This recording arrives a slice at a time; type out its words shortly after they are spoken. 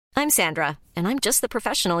I'm Sandra, and I'm just the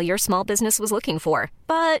professional your small business was looking for.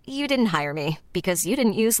 But you didn't hire me because you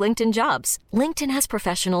didn't use LinkedIn Jobs. LinkedIn has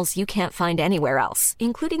professionals you can't find anywhere else,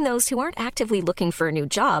 including those who aren't actively looking for a new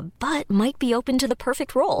job, but might be open to the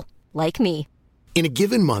perfect role, like me. In a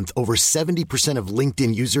given month, over 70% of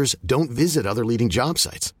LinkedIn users don't visit other leading job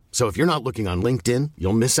sites. So if you're not looking on LinkedIn,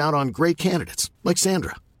 you'll miss out on great candidates like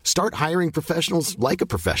Sandra. Start hiring professionals like a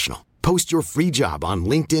professional. Post your free job on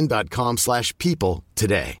linkedin.com/people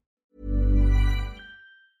today.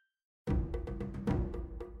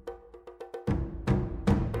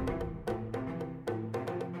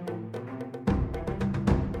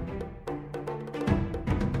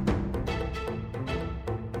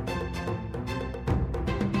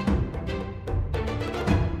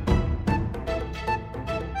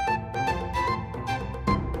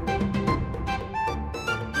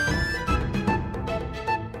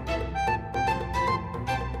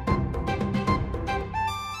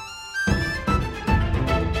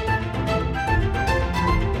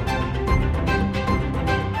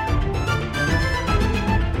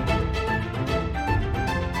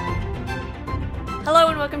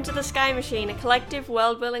 Welcome to The Sky Machine, a collective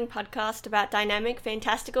world-building podcast about dynamic,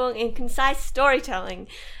 fantastical, and concise storytelling.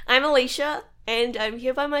 I'm Alicia, and I'm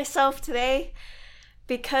here by myself today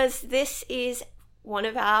because this is one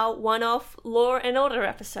of our one-off Law and Order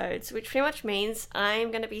episodes, which pretty much means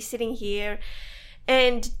I'm going to be sitting here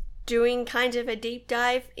and doing kind of a deep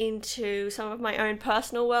dive into some of my own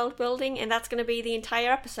personal world building, and that's going to be the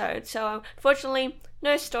entire episode. So unfortunately,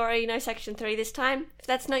 no story, no section 3 this time. If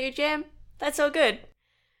that's not your jam, that's all good.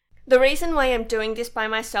 The reason why I'm doing this by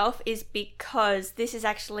myself is because this is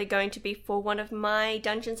actually going to be for one of my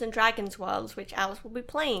Dungeons & Dragons worlds, which Alice will be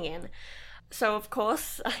playing in. So of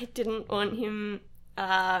course, I didn't want him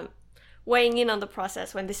weighing in on the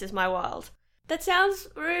process when this is my world. That sounds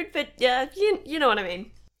rude, but yeah, you know what I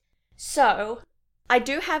mean. So, I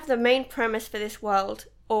do have the main premise for this world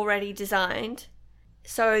already designed.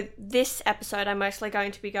 So this episode I'm mostly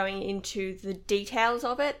going to be going into the details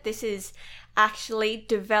of it. This is actually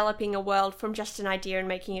developing a world from just an idea and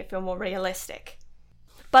making it feel more realistic.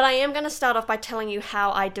 But I am going to start off by telling you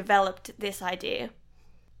how I developed this idea.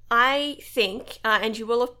 I think, and you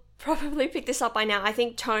will have probably picked this up by now, I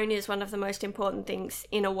think tone is one of the most important things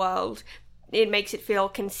in a world. It makes it feel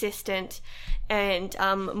consistent and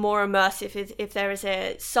more immersive if there is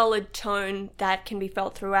a solid tone that can be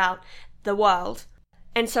felt throughout the world.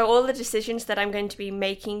 And so all the decisions that I'm going to be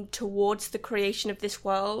making towards the creation of this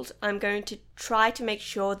world, I'm going to try to make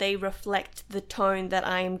sure they reflect the tone that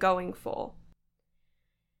I am going for.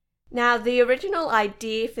 Now, the original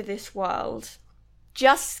idea for this world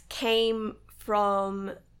just came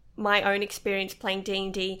from my own experience playing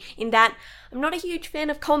D&D, in that I'm not a huge fan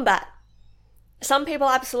of combat. Some people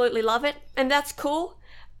absolutely love it, and that's cool,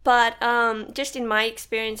 but just in my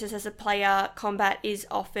experiences as a player, combat is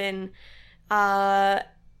often a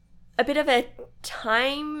bit of a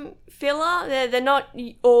time filler. They're not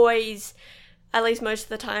always, at least most of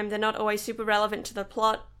the time, they're not always super relevant to the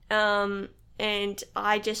plot, and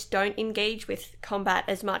I just don't engage with combat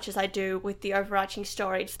as much as I do with the overarching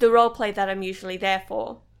story. It's the roleplay that I'm usually there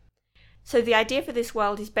for. So the idea for this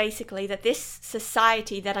world is basically that this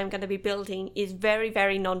society that I'm going to be building is very,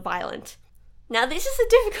 very non-violent. Now, this is a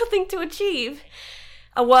difficult thing to achieve.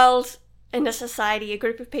 A world and a society, a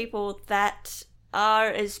group of people that are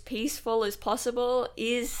as peaceful as possible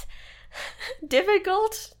is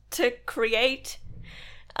difficult to create.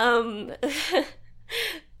 Our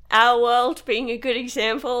world being a good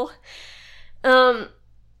example. So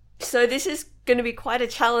this is going to be quite a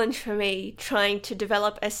challenge for me, trying to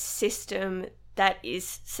develop a system that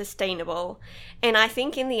is sustainable. And I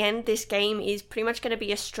think in the end, this game is pretty much going to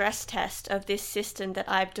be a stress test of this system that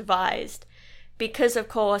I've devised. Because, of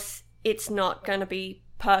course, it's not going to be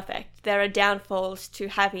perfect. There are downfalls to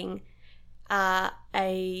having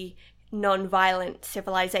a non-violent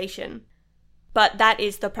civilization. But that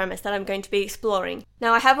is the premise that I'm going to be exploring.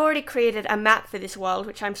 Now, I have already created a map for this world,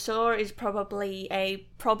 which I'm sure is probably a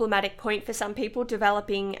problematic point for some people,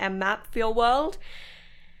 developing a map for your world.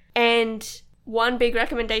 And one big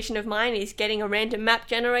recommendation of mine is getting a random map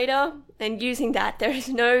generator and using that. There is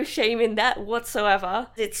no shame in that whatsoever.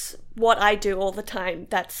 It's what I do all the time.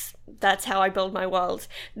 That's how I build my world.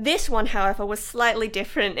 This one, however, was slightly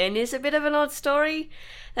different and is a bit of an odd story.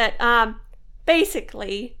 That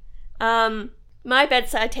basically, my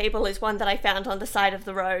bedside table is one that I found on the side of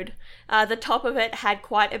the road. The top of it had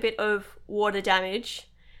quite a bit of water damage.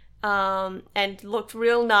 And looked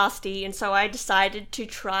real nasty, and so I decided to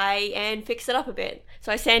try and fix it up a bit.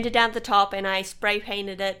 So I sanded down the top and I spray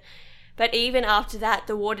painted it But even after that,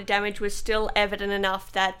 the water damage was still evident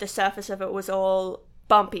enough that the surface of it was all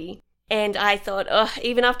bumpy. And I thought,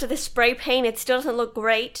 even after the spray paint, it still doesn't look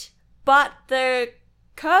great. But the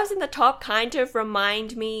curves in the top kind of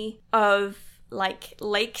remind me of like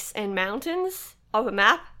lakes and mountains of a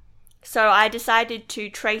map. So I decided to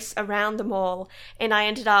trace around them all, and I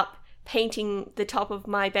ended up painting the top of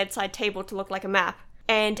my bedside table to look like a map.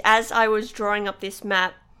 And as I was drawing up this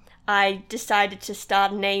map, I decided to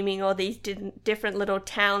start naming all these different little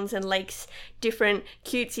towns and lakes, different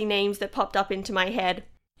cutesy names that popped up into my head.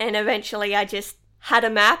 And eventually I just had a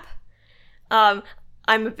map. I'm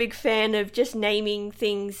a big fan of just naming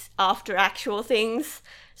things after actual things.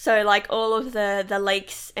 So like all of the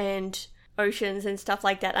lakes and oceans and stuff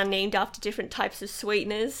like that are named after different types of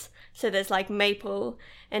sweeteners. So there's like maple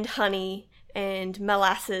and honey and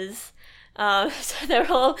molasses. So they're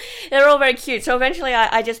all very cute. So eventually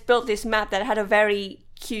I just built this map that had a very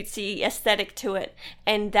cutesy aesthetic to it,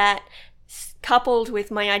 and that coupled with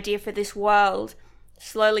my idea for this world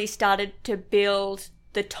slowly started to build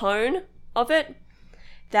the tone of it.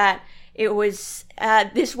 That it was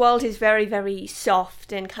this world is very, very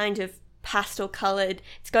soft and kind of pastel colored.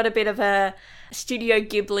 It's got a bit of a Studio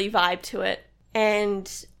Ghibli vibe to it. And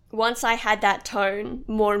once I had that tone,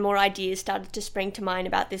 more and more ideas started to spring to mind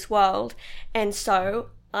about this world. And so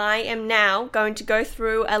I am now going to go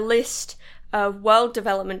through a list of world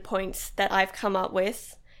development points that I've come up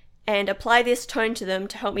with and apply this tone to them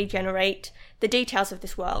to help me generate the details of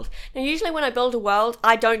this world. Now, usually when I build a world,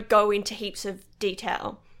 I don't go into heaps of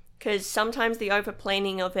detail, because sometimes the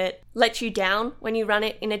overplaning of it lets you down when you run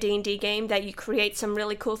it in a D&D game, that you create some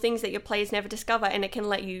really cool things that your players never discover, and it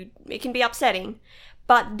can be upsetting.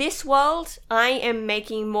 But this world, I am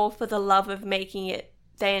making more for the love of making it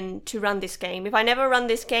than to run this game. If I never run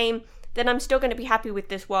this game, then I'm still going to be happy with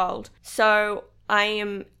this world. So I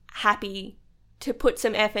am happy to put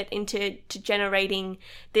some effort into generating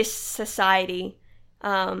this society.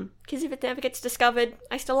 Because if it never gets discovered,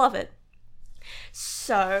 I still love it.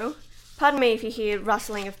 So, pardon me if you hear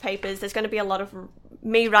rustling of papers. There's going to be a lot of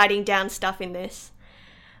me writing down stuff in this.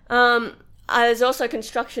 There's also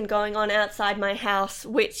construction going on outside my house,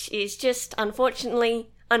 which is just,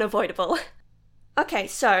 unfortunately, unavoidable. Okay,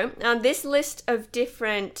 so this list of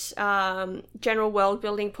different general world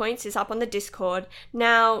building points is up on the Discord.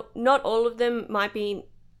 Now, not all of them might be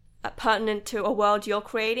pertinent to a world you're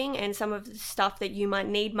creating, and some of the stuff that you might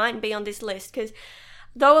need mightn't be on this list, because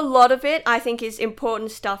though a lot of it I think is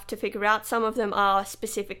important stuff to figure out, some of them are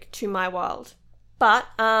specific to my world. But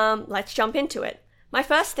let's jump into it. My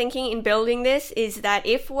first thinking in building this is that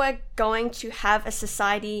if we're going to have a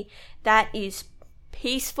society that is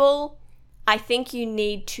peaceful, I think you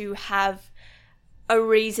need to have a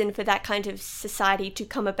reason for that kind of society to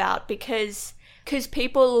come about, because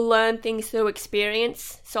people learn things through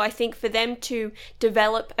experience. So I think for them to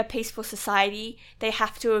develop a peaceful society, they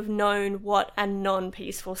have to have known what a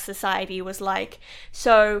non-peaceful society was like.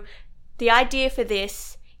 So the idea for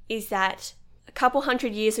this is that a couple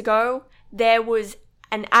hundred years ago, there was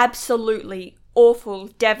an absolutely awful,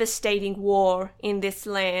 devastating war in this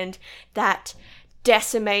land that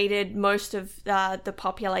decimated most of the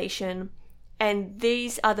population. And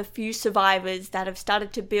these are the few survivors that have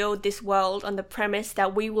started to build this world on the premise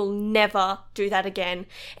that we will never do that again.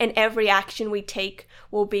 And every action we take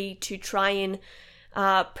will be to try and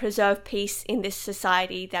preserve peace in this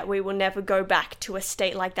society, that we will never go back to a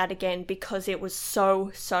state like that again, because it was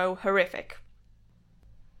so, so horrific.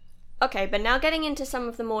 Okay, but now getting into some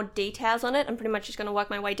of the more details on it, I'm pretty much just going to work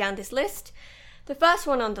my way down this list. The first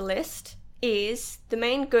one on the list is the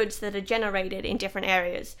main goods that are generated in different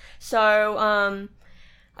areas. So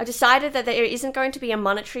I decided that there isn't going to be a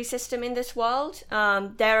monetary system in this world.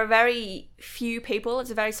 There are very few people. It's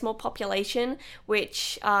a very small population,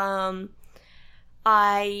 which I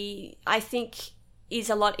think is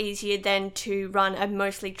a lot easier than to run a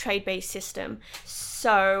mostly trade-based system.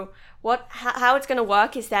 So how it's going to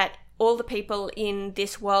work is that all the people in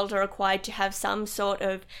this world are required to have some sort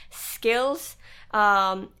of skills,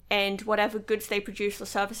 and whatever goods they produce or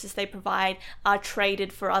services they provide are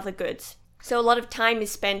traded for other goods. So a lot of time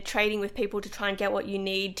is spent trading with people to try and get what you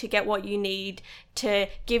need, to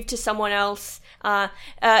give to someone else.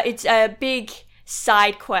 It's a big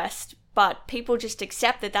side quest, but people just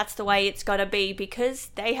accept that that's the way it's got to be, because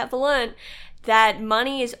they have learned that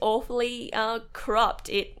money is awfully corrupt.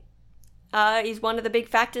 It is one of the big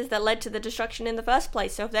factors that led to the destruction in the first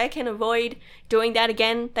place. So if they can avoid doing that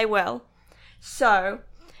again, they will. So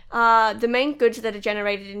the main goods that are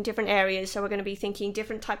generated in different areas, so we're going to be thinking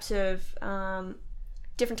different types of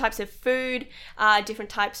different types of food, different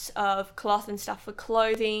types of cloth and stuff for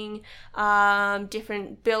clothing,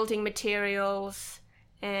 different building materials,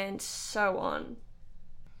 and so on.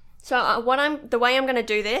 So the way I'm going to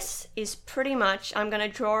do this is pretty much I'm going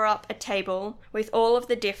to draw up a table with all of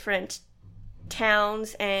the different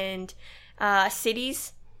towns and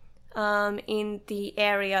cities in the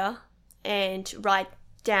area and write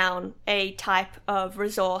down a type of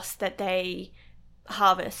resource that they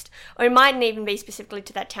harvest. Or it mightn't even be specifically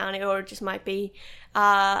to that town, or it just might be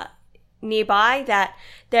nearby that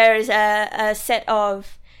there is a set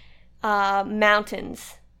of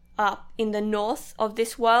mountains up in the north of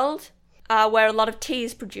this world where a lot of tea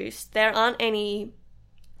is produced. There aren't any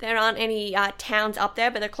towns up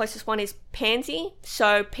there, but the closest one is Pansy.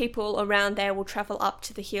 So people around there will travel up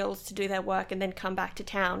to the hills to do their work and then come back to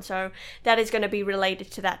town. So that is going to be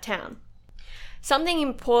related to that town.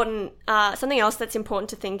 Something else that's important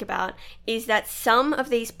to think about is that some of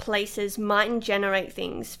these places mightn't generate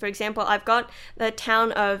things. For example, I've got the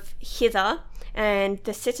town of Hither and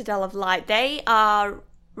the Citadel of Light. They are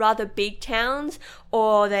rather big towns,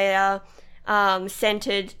 or they are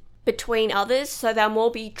centered between others, so there will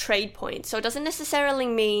be trade points. So it doesn't necessarily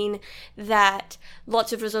mean that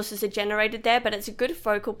lots of resources are generated there, but it's a good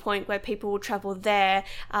focal point where people will travel there,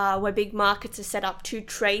 where big markets are set up to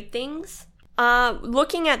trade things.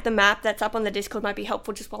 Looking at the map that's up on the Discord might be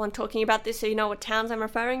helpful just while I'm talking about this, so you know what towns I'm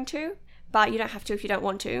referring to, but you don't have to if you don't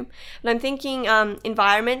want to. But I'm thinking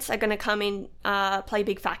environments are going to come in, play a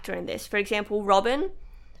big factor in this. For example, Robin,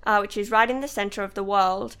 which is right in the center of the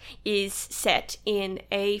world, is set in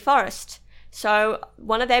a forest. So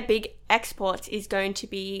one of their big exports is going to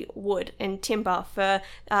be wood and timber for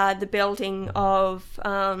the building of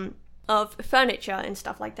furniture and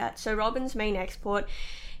stuff like that. So Robin's main export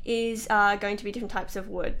is going to be different types of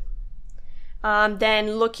wood.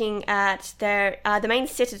 Then looking at the main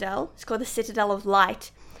citadel, it's called the Citadel of Light.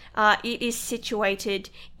 It is situated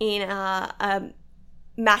in a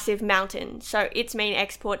massive mountain, so its main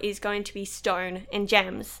export is going to be stone and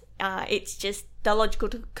gems. It's just the logical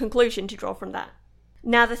conclusion to draw from that.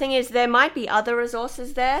 Now the thing is, there might be other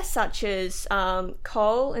resources there, such as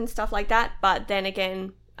coal and stuff like that, but then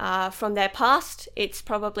again, from their past, it's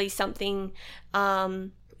probably something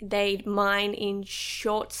they'd mine in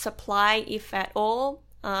short supply, if at all,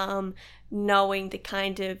 knowing the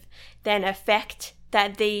kind of then effect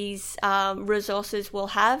that these resources will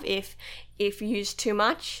have if used too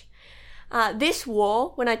much. This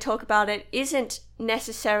war, when I talk about it, isn't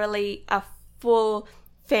necessarily a full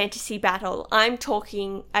fantasy battle. I'm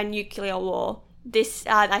talking a nuclear war.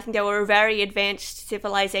 I think they were a very advanced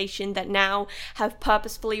civilization that now have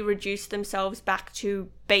purposefully reduced themselves back to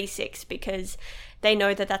basics because they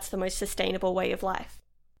know that that's the most sustainable way of life.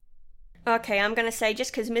 Okay, I'm going to say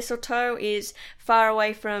just because Mistletoe is far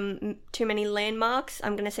away from too many landmarks,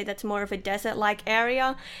 I'm going to say that's more of a desert-like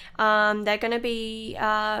area. They're going to be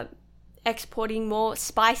exporting more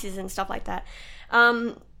spices and stuff like that.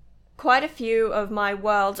 Quite a few of my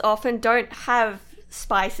worlds often don't have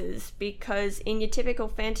spices because in your typical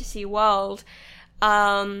fantasy world,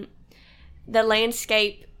 the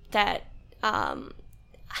landscape that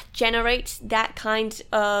generates that kind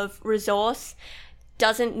of resource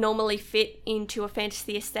doesn't normally fit into a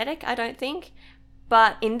fantasy aesthetic, I don't think.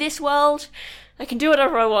 But in this world, I can do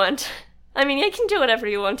whatever I want. I mean, you can do whatever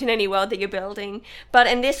you want in any world that you're building. But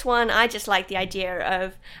in this one, I just like the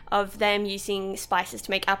idea of them using spices to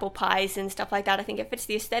make apple pies and stuff like that. I think it fits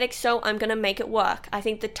the aesthetic, so I'm going to make it work. I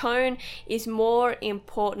think the tone is more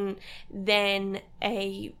important than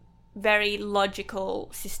a very logical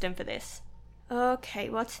system for this. Okay,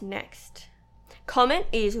 what's next? Comet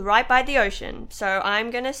is right by the ocean, so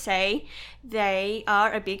I'm going to say they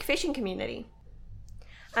are a big fishing community.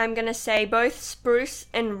 I'm going to say both Spruce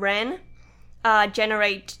and Wren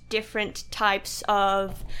generate different types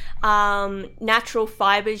of natural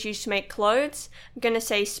fibers used to make clothes. I'm going to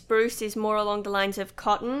say Spruce is more along the lines of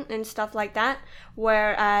cotton and stuff like that,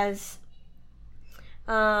 whereas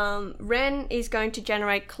Wren is going to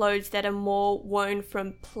generate clothes that are more woven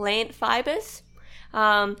from plant fibers.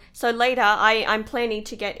 So later, I'm planning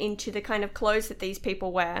to get into the kind of clothes that these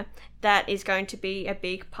people wear. That is going to be a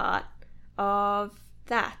big part of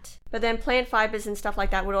that. But then plant fibers and stuff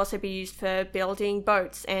like that would also be used for building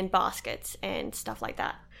boats and baskets and stuff like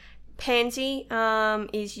that. Pansy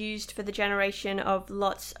is used for the generation of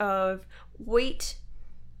lots of wheat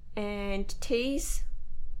and teas.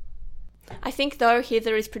 I think though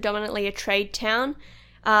Hither is predominantly a trade town.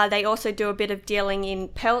 They also do a bit of dealing in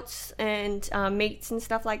pelts and meats and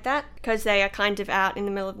stuff like that because they are kind of out in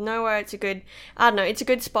the middle of nowhere. It's a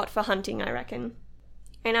good spot for hunting, I reckon.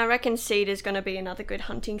 And I reckon Cedar's going to be another good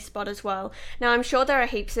hunting spot as well. Now, I'm sure there are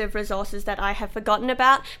heaps of resources that I have forgotten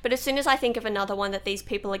about, but as soon as I think of another one that these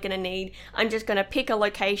people are going to need, I'm just going to pick a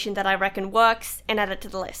location that I reckon works and add it to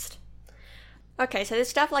the list. Okay, so there's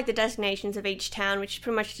stuff like the designations of each town, which is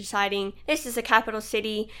pretty much deciding this is a capital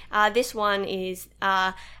city, this one is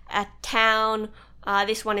a town,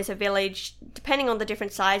 this one is a village, depending on the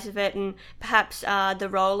different size of it and perhaps the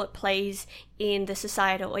role it plays in the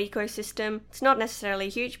societal ecosystem. It's not necessarily a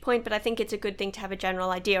huge point, but I think it's a good thing to have a general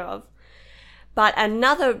idea of. But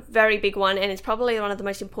another very big one, and it's probably one of the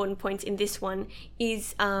most important points in this one,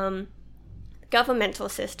 is governmental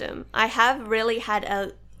system. I have really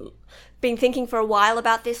been thinking for a while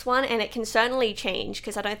about this one, and it can certainly change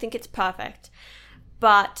because I don't think it's perfect.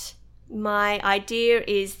 But my idea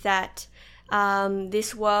is that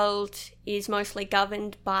this world is mostly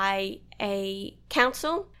governed by a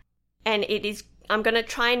council, and I'm going to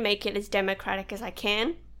try and make it as democratic as I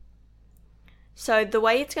can. So the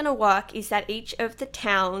way it's going to work is that each of the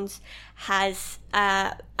towns has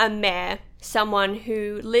a mayor, someone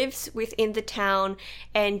who lives within the town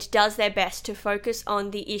and does their best to focus on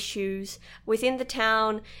the issues within the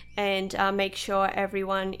town and make sure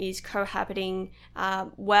everyone is cohabiting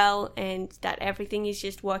well and that everything is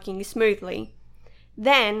just working smoothly.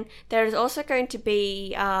 Then there is also going to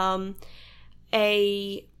be I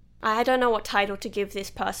don't know what title to give this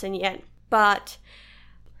person yet, but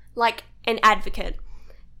like an advocate.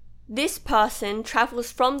 This person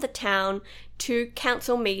travels from the town to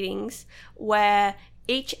council meetings where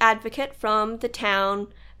each advocate from the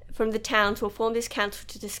towns will form this council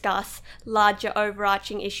to discuss larger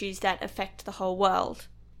overarching issues that affect the whole world.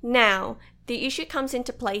 Now, the issue comes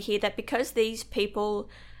into play here that because these people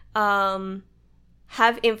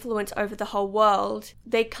have influence over the whole world,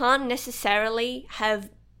 they can't necessarily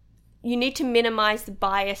you need to minimize the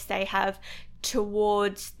bias they have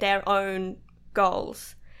towards their own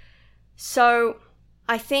goals. So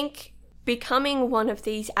I think becoming one of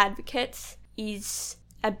these advocates is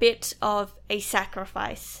a bit of a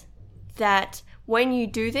sacrifice. That when you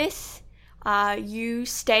do this, you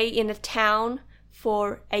stay in a town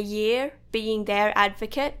for a year being their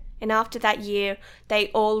advocate, and after that year, they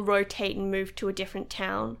all rotate and move to a different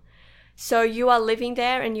town. So you are living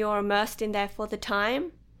there and you're immersed in there for the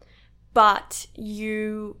time, but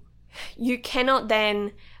you cannot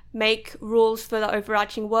then make rules for the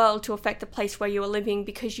overarching world to affect the place where you are living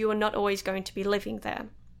because you are not always going to be living there.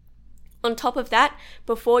 On top of that,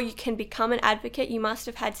 before you can become an advocate, you must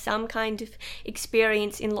have had some kind of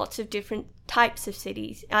experience in lots of different types of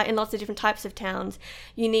cities, in lots of different types of towns.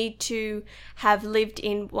 You need to have lived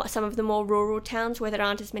in some of the more rural towns where there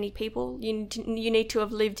aren't as many people. You need to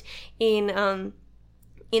have lived in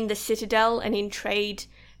the citadel and in trade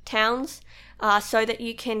towns, so that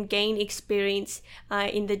you can gain experience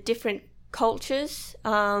in the different cultures,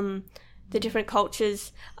 of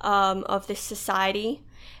this society.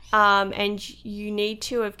 And you need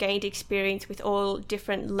to have gained experience with all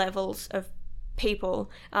different levels of people.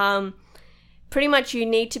 Pretty much you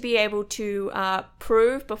need to be able to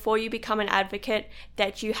prove before you become an advocate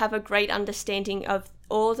that you have a great understanding of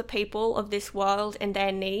all the people of this world and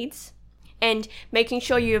their needs. And making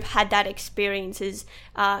sure you've had that experience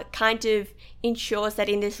kind of ensures that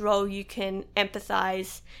in this role you can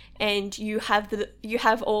empathize and you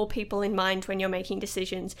have all people in mind when you're making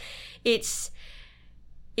decisions. It's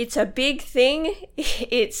a big thing.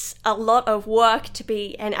 It's a lot of work to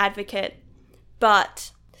be an advocate, but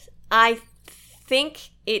I think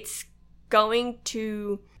it's going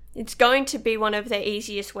to be one of the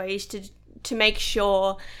easiest ways to make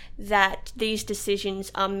sure that these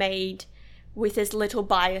decisions are made with as little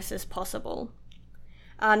bias as possible.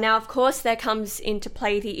 Now, of course, there comes into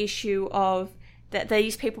play the issue of that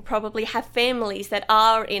these people probably have families that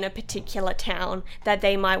are in a particular town that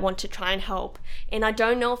they might want to try and help. And I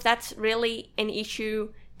don't know if that's really an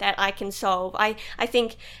issue that I can solve. I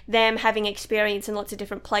think them having experience in lots of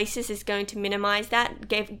different places is going to minimize that,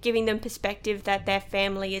 giving them perspective that their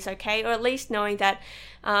family is okay, or at least knowing that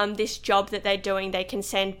this job that they're doing, they can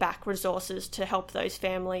send back resources to help those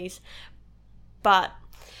families. But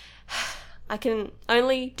I can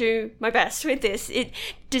only do my best with this.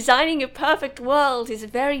 Designing a perfect world is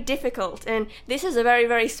very difficult, and this is a very,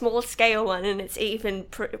 very small scale one, and it's even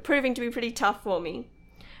proving to be pretty tough for me.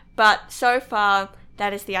 But so far,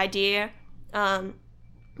 that is the idea.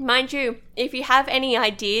 Mind you, if you have any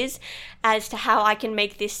ideas as to how I can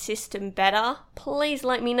make this system better, please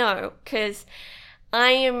let me know, because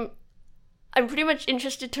I'm pretty much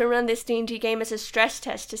interested to run this D&D game as a stress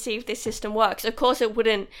test to see if this system works. Of course, it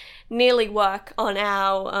wouldn't nearly work on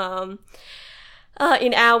our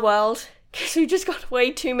in our world, because we've just got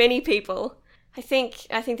way too many people. I think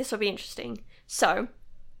this will be interesting. So,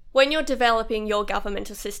 when you're developing your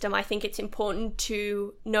governmental system, I think it's important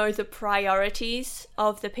to know the priorities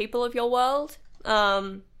of the people of your world.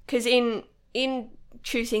 Because in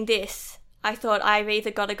choosing this, I thought I've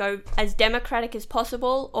either got to go as democratic as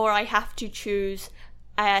possible, or I have to choose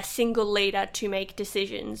a single leader to make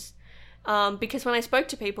decisions. Because when I spoke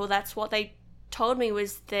to people, that's what they told me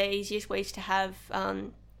was the easiest ways to have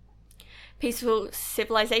peaceful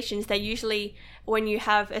civilizations. They usually, when you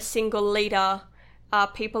have a single leader,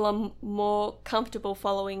 people are more comfortable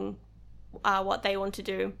following what they want to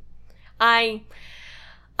do. I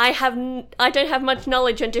don't have much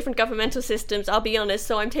knowledge on different governmental systems, I'll be honest,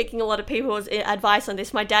 so I'm taking a lot of people's advice on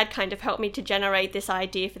this. My dad kind of helped me to generate this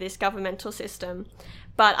idea for this governmental system.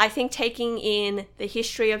 But I think taking in the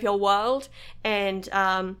history of your world and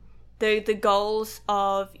the goals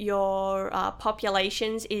of your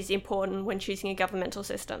populations is important when choosing a governmental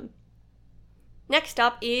system. Next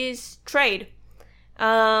up is trade.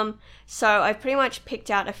 So I've pretty much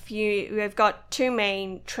picked out a few. We've got two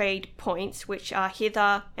main trade points, which are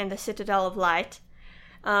Hither and the Citadel of Light.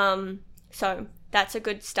 So that's a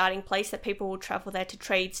good starting place that people will travel there to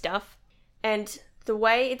trade stuff. And the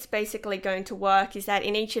way it's basically going to work is that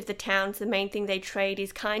in each of the towns, the main thing they trade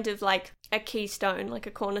is kind of like a keystone, like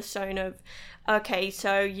a cornerstone of, okay,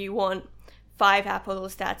 so you want 5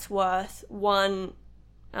 apples, that's worth one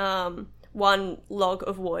log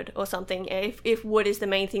of wood or something. If wood is the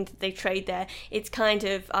main thing that they trade there, it's kind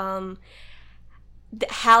of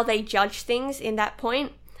how they judge things in that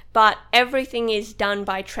point. But everything is done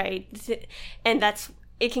by trade, and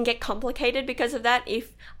it can get complicated because of that.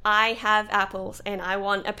 If I have apples and I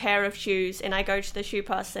want a pair of shoes and I go to the shoe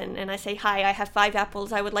person and I say, hi, I have 5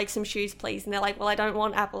 apples, I would like some shoes, please. And they're like, well, I don't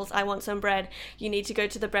want apples, I want some bread. You need to go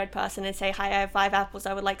to the bread person and say, hi, I have 5 apples,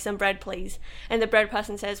 I would like some bread, please. And the bread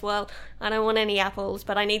person says, well, I don't want any apples,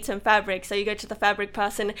 but I need some fabric. So you go to the fabric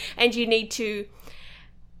person and you need to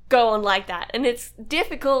go on like that. And it's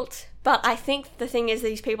difficult, but I think the thing is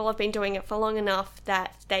these people have been doing it for long enough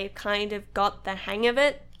that they've kind of got the hang of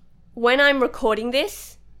it. When I'm recording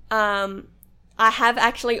this, I have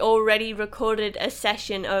actually already recorded a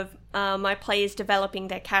session of my players developing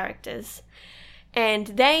their characters. And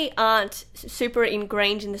they aren't super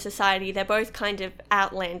ingrained in the society. They're both kind of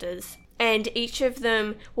outlanders. And each of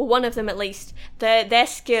them, well, one of them at least, their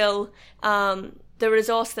skill, the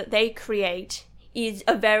resource that they create is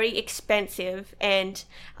a very expensive and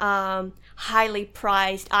highly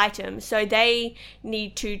prized item. So they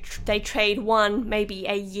need to, they trade one maybe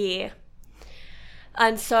a year.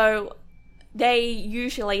 And so they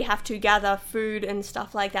usually have to gather food and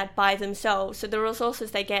stuff like that by themselves. So the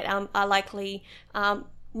resources they get are likely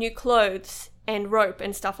new clothes and rope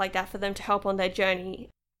and stuff like that for them to help on their journey.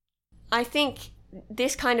 I think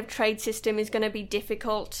this kind of trade system is going to be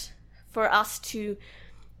difficult for us to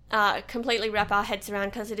completely wrap our heads around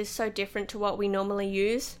because it is so different to what we normally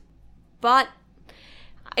use. But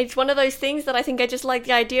it's one of those things that I think I just like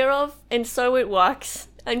the idea of, and so it works.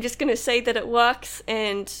 I'm just going to say that it works,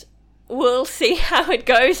 and we'll see how it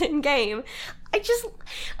goes in game. I just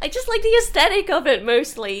like the aesthetic of it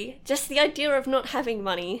mostly. Just the idea of not having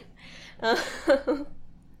money.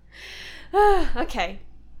 Okay.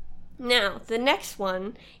 Now, the next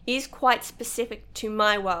one is quite specific to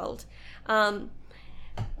my world.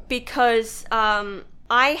 Because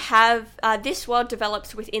I have, this world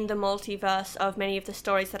develops within the multiverse of many of the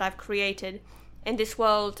stories that I've created. And this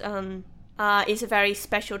world is a very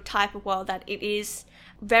special type of world, that it is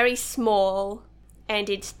very small and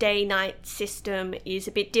its day-night system is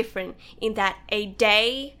a bit different in that a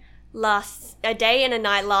day and a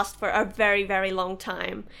night last for a very, very long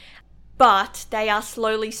time. But they are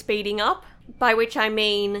slowly speeding up, by which I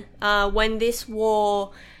mean when this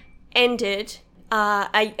war ended,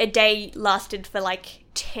 a day lasted for like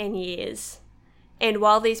 10 years. And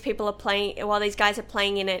while these guys are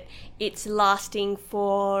playing in it, it's lasting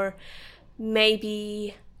for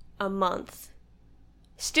maybe a month.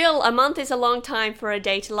 Still, a month is a long time for a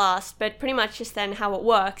day to last, but pretty much just then how it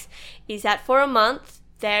works is that for a month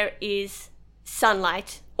there is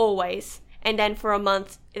sunlight always, and then for a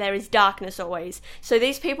month there is darkness always. So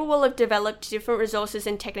these people will have developed different resources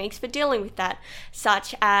and techniques for dealing with that,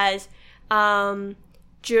 such as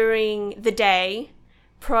during the day,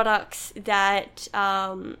 products that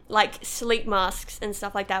like sleep masks and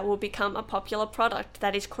stuff like that will become a popular product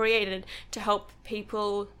that is created to help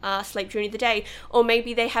people sleep during the day. Or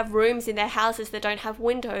maybe they have rooms in their houses that don't have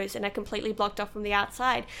windows and are completely blocked off from the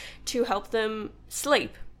outside to help them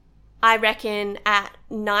sleep. I reckon at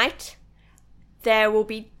night there will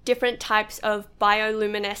be different types of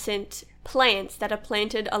bioluminescent plants that are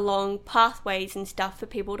planted along pathways and stuff for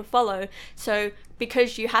people to follow. So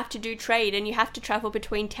because you have to do trade and you have to travel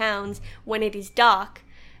between towns when it is dark,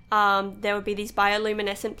 there would be these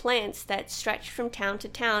bioluminescent plants that stretch from town to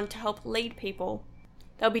town to help lead people.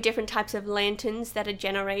 There'll be different types of lanterns that are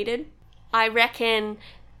generated. I reckon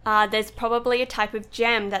there's probably a type of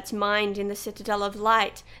gem that's mined in the Citadel of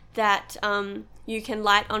Light that you can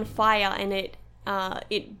light on fire, and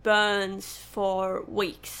it burns for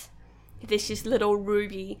weeks. This just little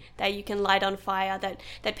ruby that you can light on fire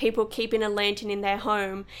that people keep in a lantern in their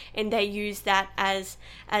home, and they use that as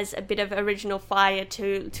a bit of original fire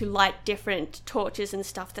to light different torches and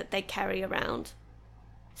stuff that they carry around.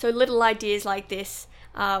 So little ideas like this,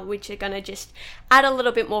 which are going to just add a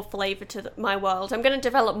little bit more flavour to my world. I'm going to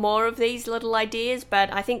develop more of these little ideas,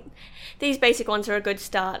 but I think these basic ones are a good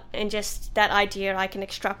start, and just that idea I can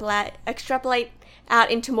extrapolate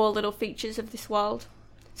out into more little features of this world.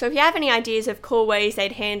 So if you have any ideas of cool ways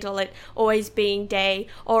they'd handle it always being day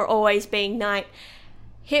or always being night,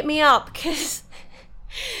 hit me up, because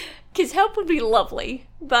help would be lovely,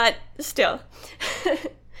 but still.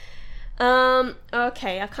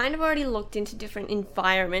 Okay, I've kind of already looked into different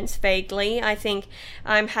environments vaguely. I think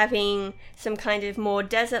I'm having some kind of more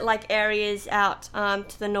desert-like areas out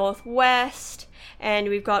to the northwest, and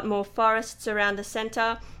we've got more forests around the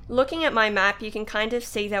center. Looking at my map, you can kind of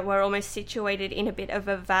see that we're almost situated in a bit of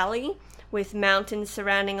a valley with mountains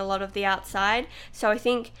surrounding a lot of the outside. So I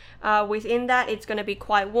think within that it's going to be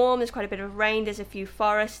quite warm. There's quite a bit of rain. There's a few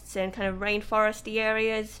forests and kind of rainforesty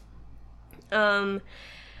areas. There's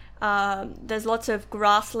lots of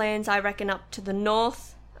grasslands, I reckon, up to the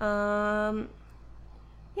north. Yeah,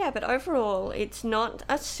 but overall it's not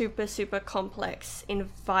a super complex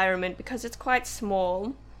environment because it's quite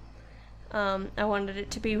small. I wanted it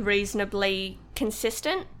to be reasonably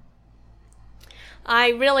consistent. I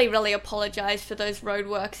really apologize for those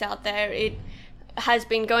roadworks out there. It has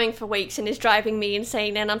been going for weeks and is driving me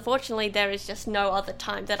insane, and unfortunately there is just no other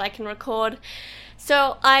time that I can record.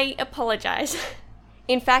 So I apologize.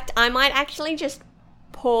 In fact, I might actually just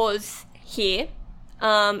pause here,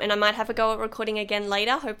 and I might have a go at recording again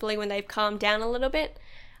later, hopefully when they've calmed down a little bit.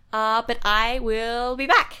 But I will be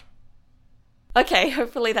back. Okay,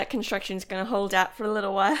 hopefully that construction's going to hold out for a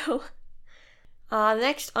little while.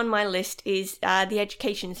 Next on my list is the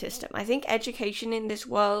education system. I think education in this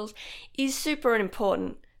world is super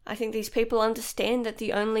important. I think these people understand that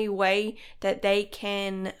the only way that they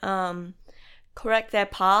can correct their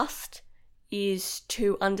past is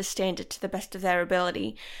to understand it to the best of their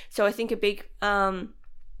ability. So I think a big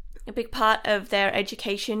part of their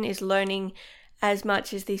education is learning as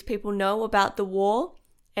much as these people know about the war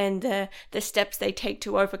and the steps they take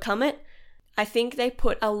to overcome it. I think they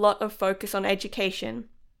put a lot of focus on education.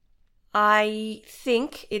 I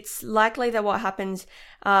think it's likely that what happens,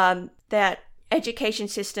 that education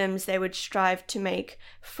systems they would strive to make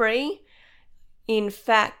free. In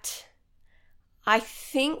fact, I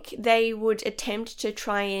think they would attempt to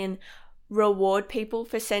try and reward people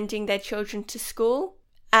for sending their children to school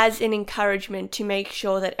as an encouragement to make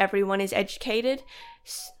sure that everyone is educated.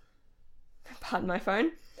 Pardon my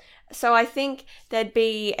phone. So I think there'd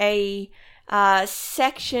be a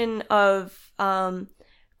section of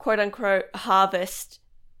quote-unquote harvest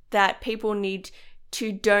that people need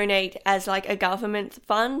to donate as like a government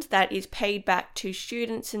fund that is paid back to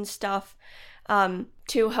students and stuff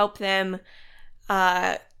to help them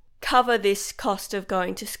cover this cost of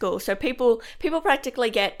going to school. So people practically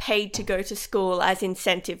get paid to go to school as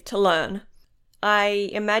incentive to learn. I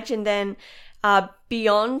imagine then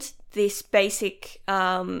beyond this basic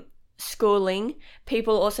schooling,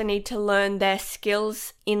 people also need to learn their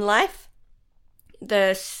skills in life,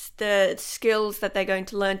 the skills that they're going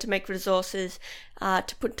to learn to make resources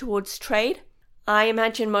to put towards trade. I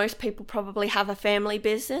imagine most people probably have a family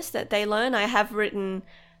business that they learn. I have written,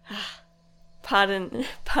 pardon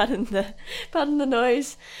the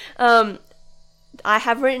noise. I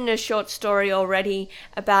have written a short story already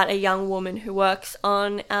about a young woman who works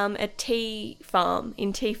on a tea farm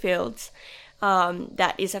in tea fields.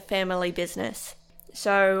 That is a family business.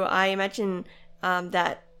 So I imagine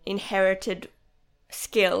that inherited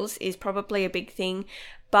skills is probably a big thing.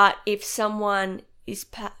 But if someone is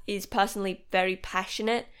personally very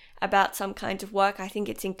passionate about some kind of work, I think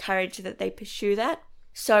it's encouraged that they pursue that.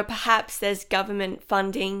 So perhaps there's government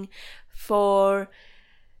funding for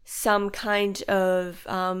some kind of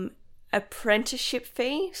apprenticeship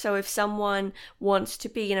fee. So if someone wants to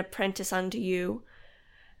be an apprentice under you,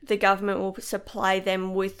 the government will supply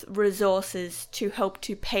them with resources to help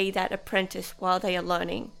to pay that apprentice while they are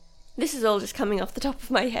learning. This is all just coming off the top of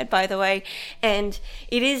my head, by the way, and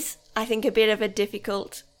it is, I think, a bit of a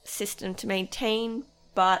difficult system to maintain,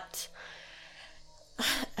 but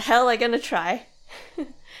hell, I'm gonna try.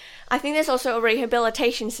 I think there's also a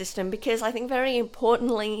rehabilitation system, because I think very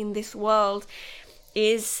importantly in this world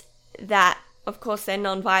is that, of course, they're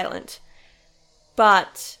non-violent,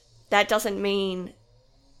 but that doesn't mean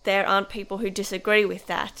there aren't people who disagree with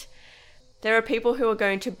that. There are people who are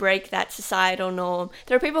going to break that societal norm.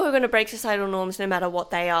 There are people who are going to break societal norms no matter what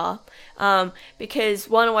they are. Because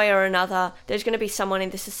one way or another, there's going to be someone in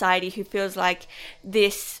the society who feels like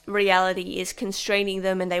this reality is constraining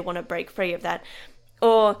them and they want to break free of that.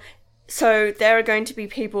 So there are going to be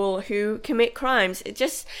people who commit crimes.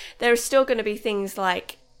 There are still going to be things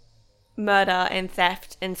like murder and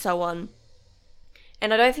theft and so on.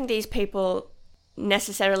 And I don't think these people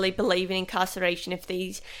necessarily believe in incarceration. I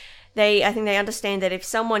think they understand that if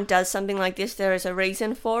someone does something like this, there is a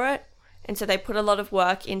reason for it. And so they put a lot of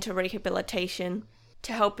work into rehabilitation,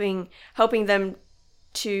 to helping them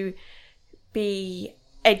to be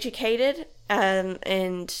educated,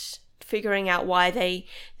 and figuring out why they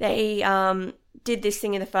did this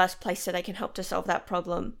thing in the first place, so they can help to solve that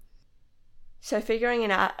problem. So figuring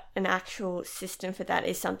out an actual system for that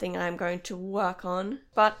is something I'm going to work on,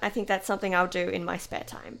 but I think that's something I'll do in my spare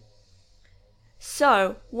time.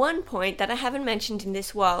 So, one point that I haven't mentioned in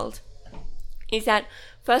this world is that,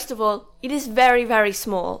 first of all, it is very, very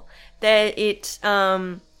small. The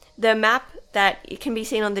map that it can be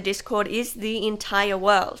seen on the Discord is the entire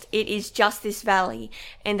world. It is just this valley,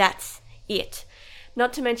 and that's it.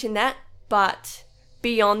 Not to mention that, but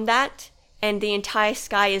beyond that, and the entire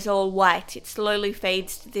sky is all white. It slowly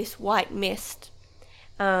fades to this white mist.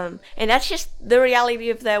 And that's just the reality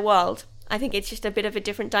of their world. I think it's just a bit of a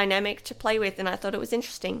different dynamic to play with, and I thought it was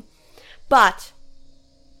interesting. But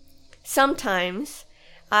sometimes,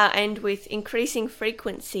 and with increasing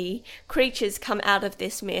frequency, creatures come out of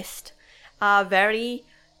this mist. Very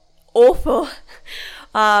awful,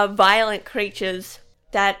 violent creatures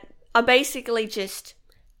that are basically just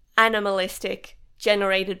animalistic,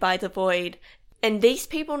 generated by the void. And these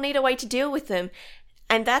people need a way to deal with them.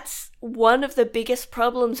 And that's one of the biggest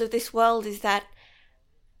problems of this world, is that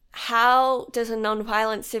how does a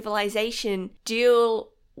non-violent civilization deal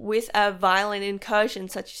with a violent incursion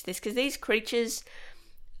such as this? Because these creatures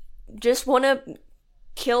just want to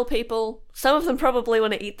kill people. Some of them probably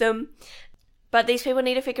want to eat them. But these people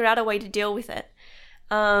need to figure out a way to deal with it.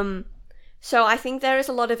 So I think there is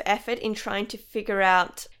a lot of effort in trying to figure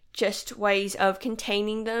out just ways of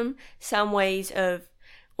containing them, some ways of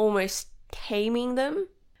almost taming them.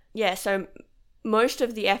 Yeah, so most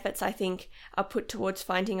of the efforts, I think, are put towards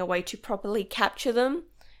finding a way to properly capture them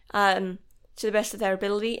to the best of their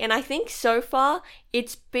ability. And I think so far,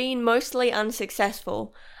 it's been mostly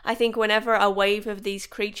unsuccessful. I think whenever a wave of these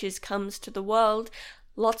creatures comes to the world,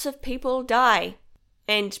 lots of people die.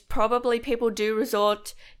 And probably people do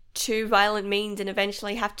resort to violent means and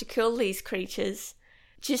eventually have to kill these creatures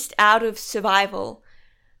just out of survival.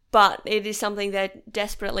 But it is something they're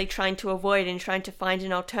desperately trying to avoid and trying to find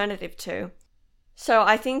an alternative to. So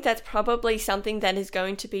I think that's probably something that is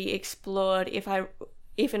going to be explored if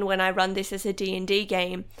and when I run this as a D&D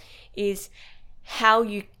game, is how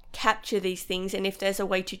you capture these things and if there's a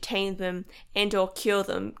way to tame them and or cure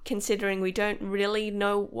them, considering we don't really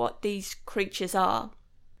know what these creatures are.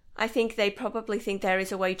 I think they probably think there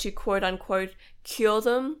is a way to quote-unquote cure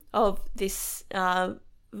them of this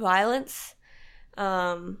violence,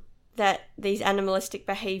 that these animalistic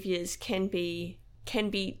behaviors can be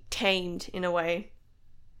tamed in a way.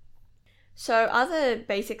 So other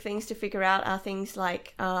basic things to figure out are things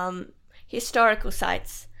like historical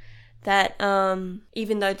sites, that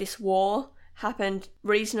even though this war happened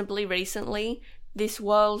reasonably recently, this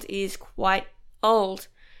world is quite old,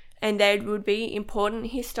 and there would be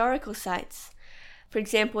important historical sites. For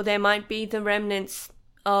example, there might be the remnants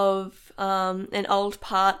of an old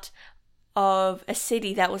part of a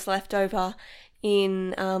city that was left over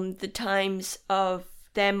in the times of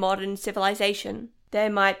their modern civilization. There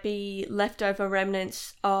might be leftover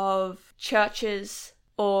remnants of churches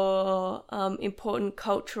or important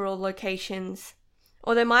cultural locations.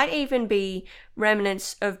 Or there might even be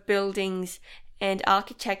remnants of buildings and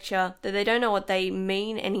architecture that they don't know what they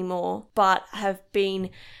mean anymore, but have been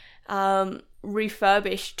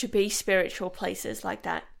refurbished to be spiritual places like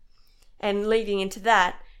that. And leading into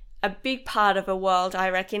that, a big part of a world, I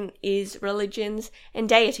reckon, is religions and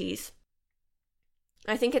deities.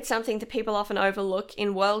 I think it's something that people often overlook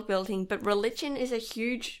in world building, but religion is a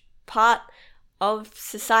huge part of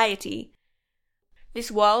society. This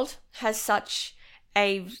world has such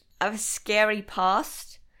a scary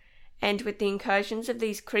past, And with the incursions of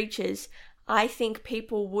these creatures, I think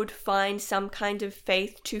people would find some kind of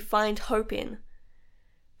faith to find hope in.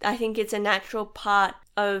 I think it's a natural part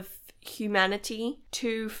of humanity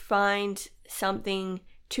to find something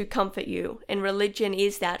to comfort you, and religion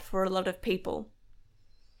is that for a lot of people.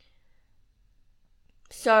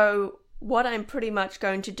 So what I'm pretty much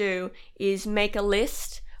going to do is make a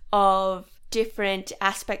list of different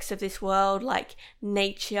aspects of this world, like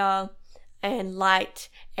nature and light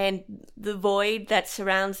and the void that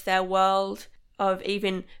surrounds their world, of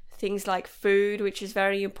even things like food, which is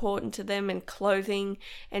very important to them, and clothing,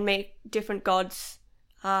 and make different gods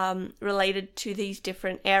related to these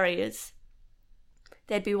different areas.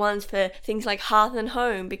 There'd be ones for things like hearth and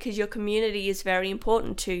home, because your community is very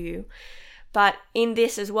important to you. But in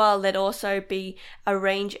this as well, there'd also be a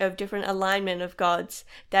range of different alignment of gods,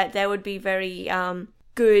 that there would be very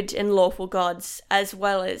good and lawful gods, as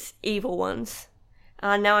well as evil ones.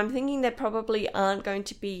 Now I'm thinking there probably aren't going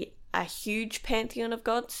to be a huge pantheon of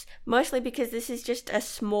gods, mostly because this is just a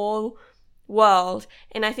small world,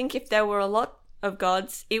 and I think if there were a lot of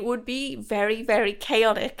gods, it would be very, very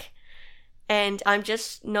chaotic, and I'm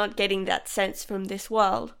just not getting that sense from this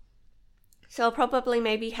world. So I'll probably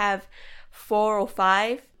maybe have 4 or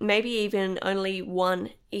 5, maybe even only one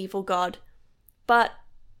evil god. But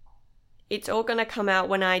it's all going to come out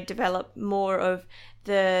when I develop more of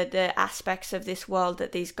the aspects of this world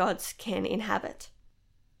that these gods can inhabit.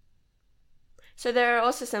 So there are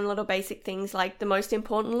also some little basic things like the most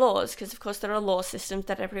important laws, because of course there are law systems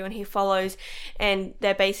that everyone here follows, and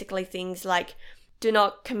they're basically things like do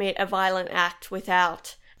not commit a violent act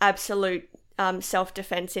without absolute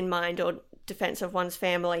self-defense in mind, or defense of one's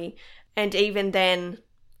family. And even then,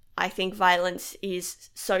 I think violence is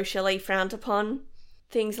socially frowned upon.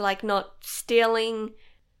 Things like not stealing.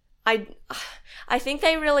 I think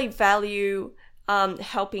they really value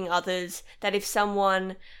helping others, that if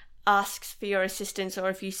someone asks for your assistance, or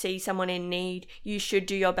if you see someone in need, you should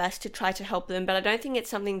do your best to try to help them. But I don't think it's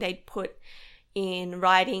something they'd put in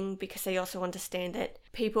writing, because they also understand that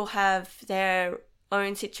people have their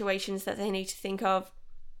own situations that they need to think of.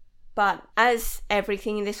 But as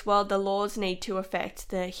everything in this world, the laws need to affect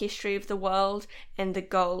the history of the world and the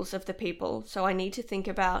goals of the people. So I need to think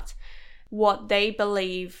about what they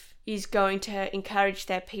believe is going to encourage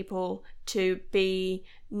their people to be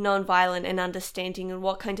non-violent and understanding, and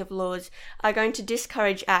what kind of laws are going to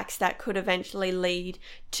discourage acts that could eventually lead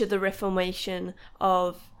to the reformation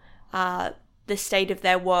of the state of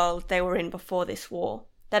their world they were in before this war,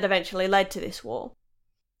 that eventually led to this war.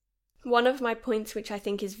 One of my points, which I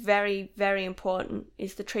think is very, very important,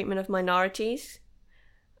 is the treatment of minorities,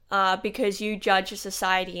 because you judge a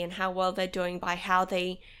society and how well they're doing by how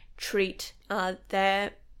they treat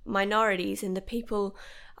their minorities and the people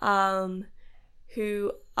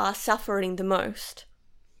who are suffering the most.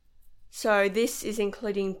 So this is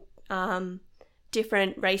including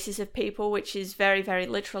different races of people, which is very, very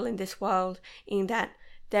literal in this world, in that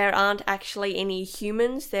there aren't actually any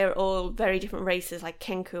humans. They're all very different races, like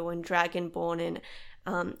Kenku and Dragonborn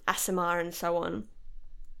and Aasimar and so on.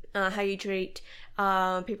 How you treat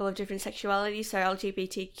people of different sexualities, so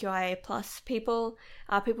LGBTQIA plus people,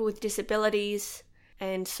 people with disabilities,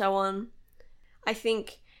 and so on. I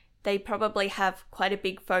think they probably have quite a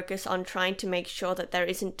big focus on trying to make sure that there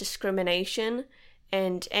isn't discrimination,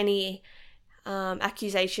 and any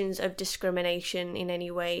accusations of discrimination in any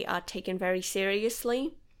way are taken very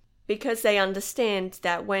seriously, because they understand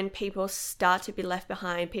that when people start to be left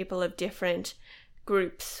behind, people of different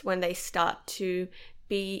groups, when they start to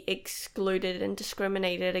be excluded and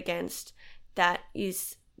discriminated against, that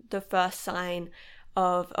is the first sign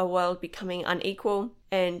of a world becoming unequal,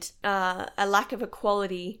 and a lack of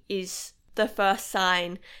equality is the first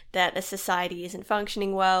sign that a society isn't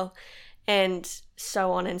functioning well, and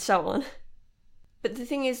so on and so on. But the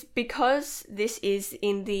thing is, because this is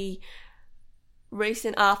in the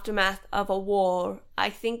recent aftermath of a war, I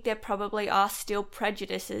think there probably are still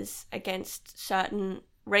prejudices against certain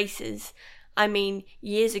races. I mean,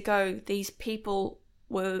 years ago, these people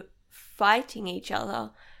were fighting each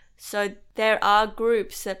other. So there are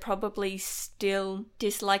groups that probably still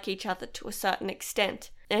dislike each other to a certain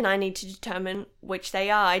extent. And I need to determine which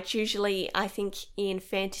they are. It's usually, I think, in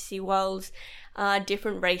fantasy worlds,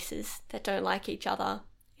 different races that don't like each other.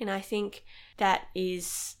 And I think that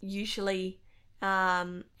is usually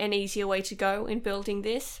an easier way to go in building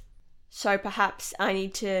this. So perhaps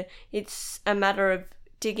it's a matter of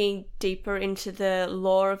digging deeper into the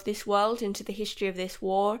lore of this world, into the history of this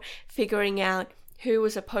war, figuring out who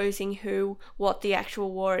was opposing who, what the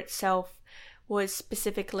actual war itself was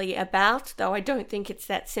specifically about, though I don't think it's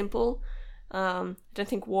that simple. I don't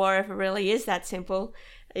think war ever really is that simple.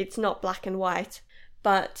 It's not black and white.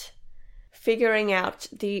 But figuring out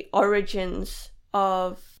the origins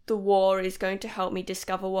of the war is going to help me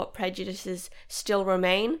discover what prejudices still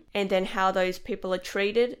remain, and then how those people are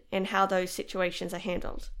treated and how those situations are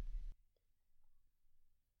handled.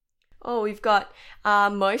 Oh, we've got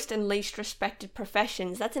most and least respected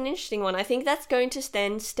professions. That's an interesting one. I think that's going to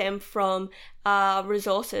then stem from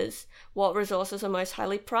resources. What resources are most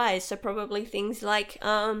highly prized? So probably things like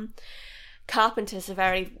carpenters are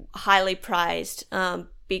very highly prized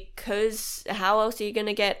because how else are you going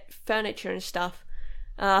to get furniture and stuff?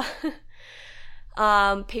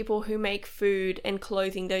 People who make food and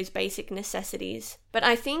clothing, those basic necessities. But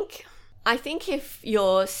I think if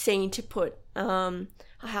you're seen to put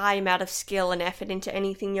a high amount of skill and effort into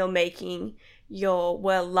anything you're making, you're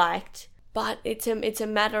well liked. But it's a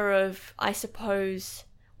matter of, I suppose,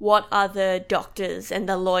 what are the doctors and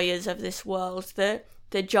the lawyers of this world,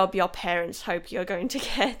 the job your parents hope you're going to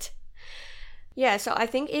get. Yeah, so I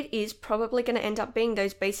think it is probably going to end up being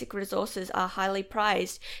those basic resources are highly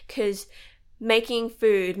prized, because making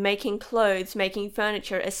food, making clothes, making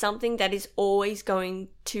furniture is something that is always going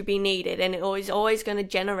to be needed, and it is always going to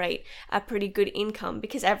generate a pretty good income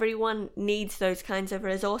because everyone needs those kinds of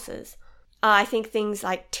resources. I think things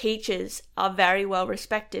like teachers are very well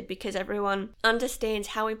respected because everyone understands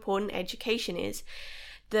how important education is.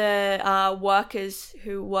 The workers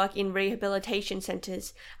who work in rehabilitation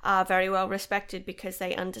centres are very well respected because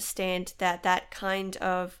they understand that kind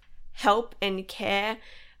of help and care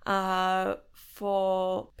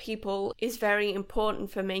for people is very important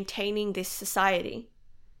for maintaining this society.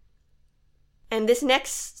 And these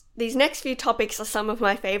next few topics are some of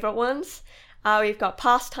my favourite ones. We've got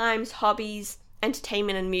pastimes, hobbies,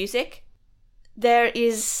 entertainment and music. There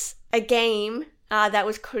is a game that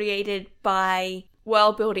was created by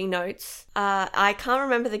World Building Notes. I can't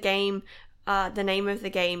remember the name of the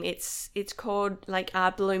game. It's called like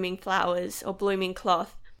Blooming Flowers or Blooming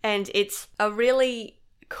Cloth. And it's a really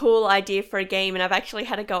cool idea for a game, and I've actually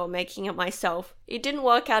had a go at making it myself. It didn't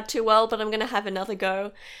work out too well, but I'm going to have another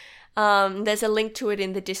go. There's a link to it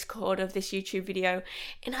in the Discord of this YouTube video,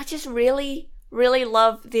 and I just really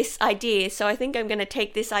love this idea, so I think I'm going to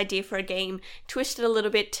take this idea for a game, twist it a little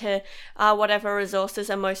bit to whatever resources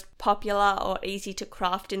are most popular or easy to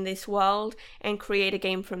craft in this world, and create a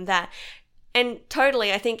game from that. And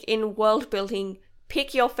totally, I think in world building,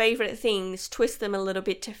 pick your favorite things, twist them a little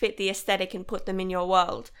bit to fit the aesthetic and put them in your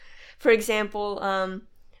world. For example,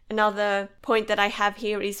 another point that I have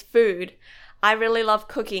here is food. I really love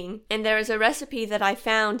cooking, and there is a recipe that I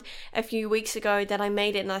found a few weeks ago that I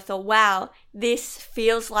made it, and I thought, wow, this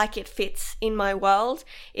feels like it fits in my world.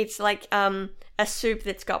 It's like a soup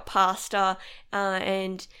that's got pasta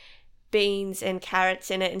and beans and carrots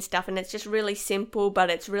in it and stuff, and it's just really simple, but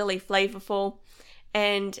it's really flavorful,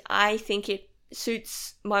 and I think it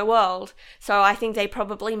suits my world. So I think they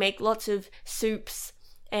probably make lots of soups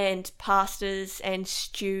and pastas and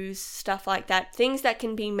stews, stuff like that. Things that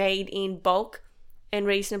can be made in bulk and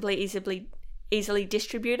reasonably easily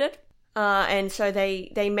distributed. And so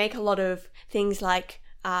they make a lot of things like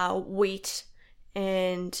wheat,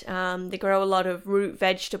 and they grow a lot of root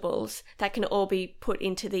vegetables that can all be put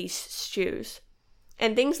into these stews.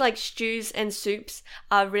 And things like stews and soups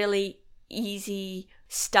are really easy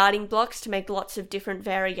starting blocks to make lots of different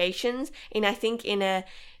variations. And I think in a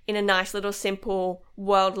nice little simple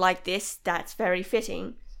world like this, that's very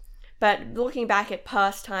fitting. But looking back at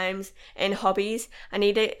pastimes and hobbies, I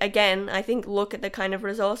need to, again, I think, look at the kind of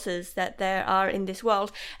resources that there are in this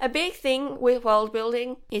world. A big thing with world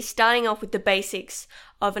building is starting off with the basics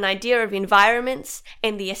of an idea of environments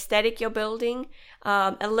and the aesthetic you're building,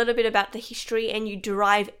 a little bit about the history, and you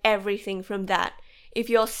derive everything from that. If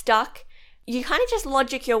you're stuck, you kind of just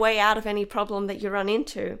logic your way out of any problem that you run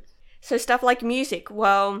into. So stuff like music,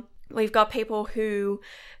 well, we've got people who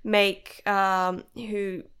make,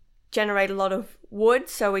 who generate a lot of wood,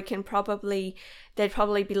 so there'd probably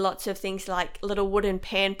be lots of things like little wooden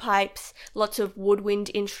panpipes, lots of woodwind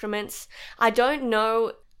instruments. I don't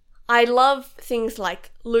know, I love things like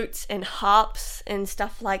lutes and harps and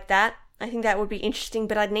stuff like that. I think that would be interesting,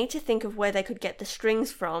 but I'd need to think of where they could get the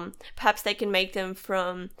strings from. Perhaps they can make them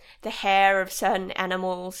from the hair of certain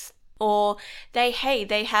animals. Or they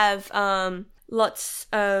have lots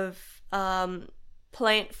of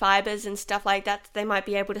plant fibers and stuff like that they might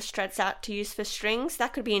be able to stretch out to use for strings.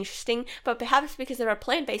 That could be interesting, but perhaps because they're a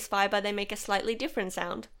plant-based fiber, they make a slightly different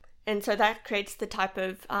sound. And so that creates the type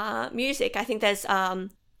of music. I think there's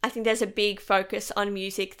I think there's a big focus on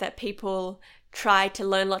music that people try to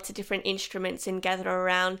learn lots of different instruments and gather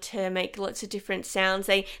around to make lots of different sounds.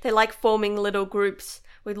 They like forming little groups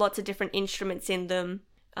with lots of different instruments in them,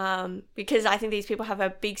 because I think these people have a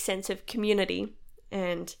big sense of community,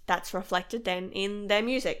 and that's reflected then in their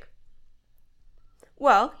music.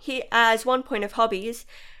 Well, here as one point of hobbies,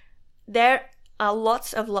 there are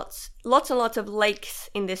lots and lots of lakes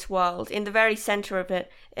in this world. In the very center of it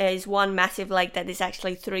is one massive lake that is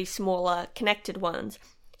actually 3 smaller connected ones.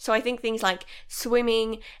 So I think things like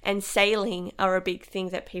swimming and sailing are a big thing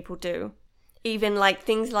that people do. Even like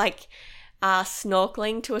things like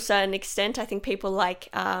snorkeling to a certain extent. I think people like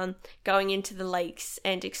going into the lakes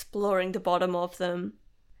and exploring the bottom of them.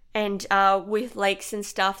 And with lakes and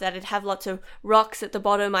stuff that have lots of rocks at the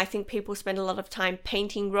bottom, I think people spend a lot of time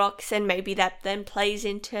painting rocks, and maybe that then plays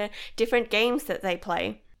into different games that they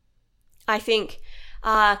play. I think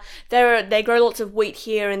they grow lots of wheat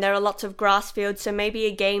here, and there are lots of grass fields, so maybe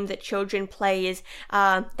a game that children play is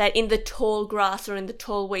that in the tall grass or in the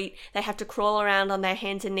tall wheat, they have to crawl around on their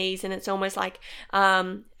hands and knees, and it's almost like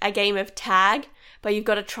a game of tag. But you've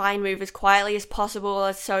got to try and move as quietly as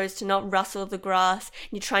possible so as to not rustle the grass.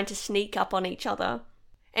 You're trying to sneak up on each other.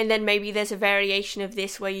 And then maybe there's a variation of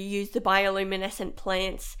this where you use the bioluminescent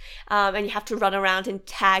plants, and you have to run around and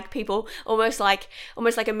tag people, almost like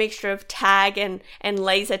a mixture of tag and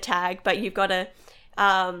laser tag. But you've got to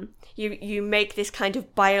you make this kind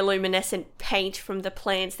of bioluminescent paint from the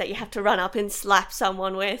plants that you have to run up and slap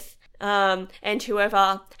someone with, and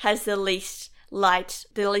whoever has the least light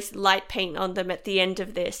paint on them at the end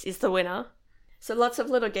of this is the winner. So lots of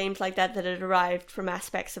little games like that are derived from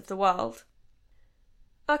aspects of the world.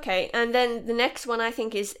 Okay, and then the next one I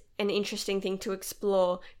think is an interesting thing to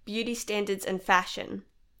explore: beauty standards and fashion.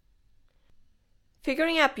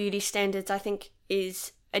 Figuring out beauty standards, I think,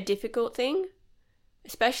 is a difficult thing,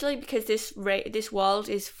 especially because this world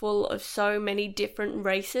is full of so many different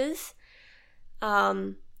races.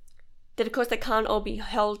 That of course they can't all be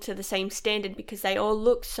held to the same standard because they all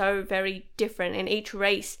look so very different, and each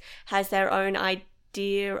race has their own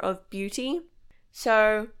idea of beauty.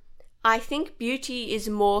 So I think beauty is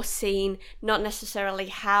more seen not necessarily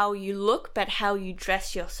how you look, but how you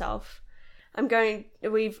dress yourself.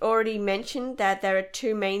 We've already mentioned that there are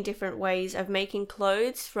 2 main different ways of making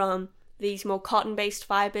clothes, from these more cotton-based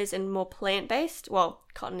fibers and more plant-based. Well,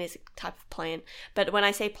 cotton is a type of plant, but when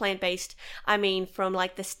I say plant-based, I mean from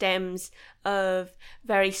like the stems of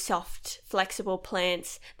very soft, flexible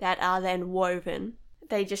plants that are then woven.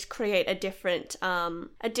 They just create a different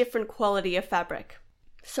quality of fabric.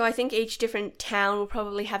 So I think each different town will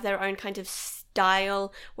probably have their own kind of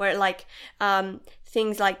style, where like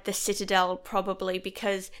things like the Citadel probably,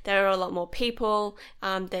 because there are a lot more people,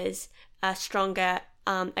 there's a stronger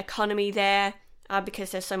economy there,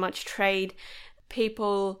 because there's so much trade.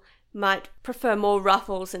 People might prefer more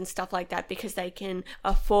ruffles and stuff like that because they can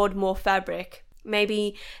afford more fabric.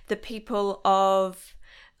 Maybe the people of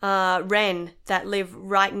Rennes that live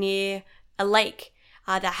right near a lake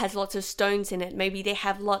that has lots of stones in it, maybe they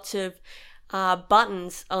have lots of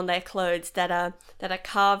buttons on their clothes that are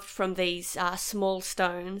carved from these small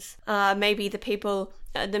stones. Maybe the people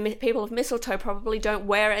of Mistletoe probably don't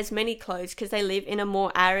wear as many clothes because they live in a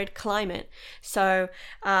more arid climate. So,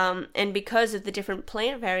 and because of the different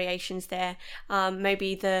plant variations there,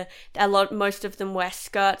 maybe most of them wear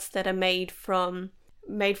skirts that are made from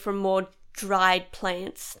more dried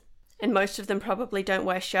plants, and most of them probably don't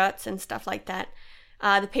wear shirts and stuff like that.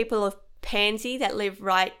 The people of Pansy that live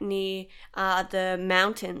right near the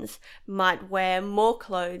mountains might wear more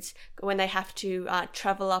clothes when they have to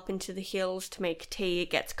travel up into the hills to make tea. It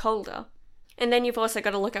gets colder. And then you've also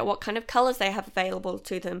got to look at what kind of colours they have available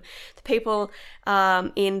to them. The people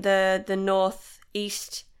in the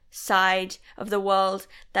northeast side of the world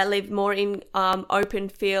that live more in open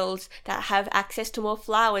fields that have access to more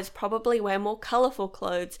flowers probably wear more colourful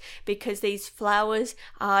clothes, because these flowers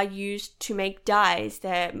are used to make dyes.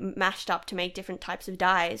 They're mashed up to make different types of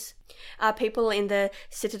dyes. People in the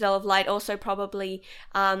Citadel of Light also probably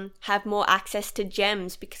have more access to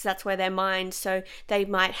gems because that's where they're mined, so they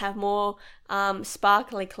might have more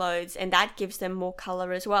sparkly clothes, and that gives them more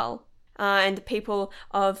colour as well. And the people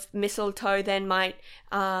of Mistletoe then might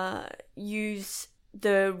use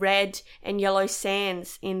the red and yellow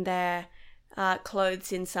sands in their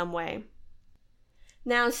clothes in some way.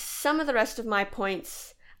 Now, some of the rest of my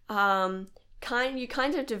points you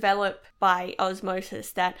kind of develop by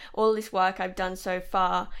osmosis that all this work I've done so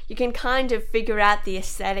far, you can kind of figure out the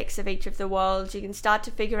aesthetics of each of the worlds. You can start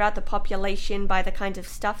to figure out the population by the kind of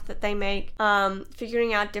stuff that they make,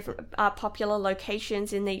 figuring out different popular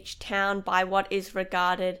locations in each town by what is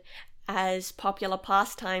regarded as popular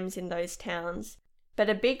pastimes in those towns. But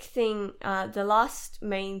a big thing, the last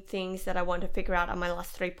main things that I want to figure out are my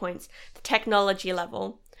last 3 points. The technology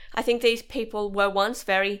level. I think these people were once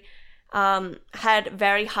had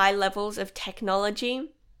very high levels of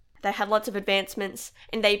technology. They had lots of advancements,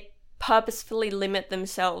 and they purposefully limit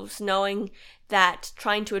themselves, knowing that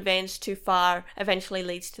trying to advance too far eventually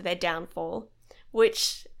leads to their downfall,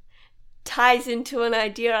 which ties into an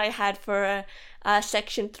idea I had for a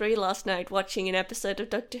Section 3 last night watching an episode of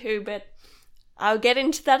Doctor Who, but I'll get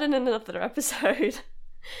into that in another episode.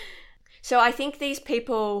 So I think these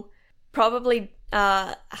people probably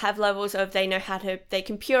have levels of they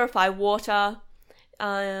can purify water,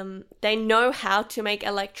 they know how to make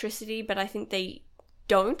electricity, but I think they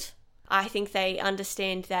don't. I think they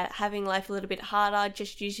understand that having life a little bit harder,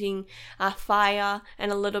 just using fire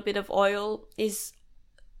and a little bit of oil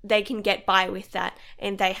they can get by with that,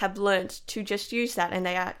 and they have learnt to just use that, and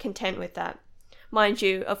they are content with that. Mind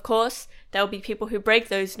you, of course, there will be people who break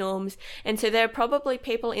those norms, and so there are probably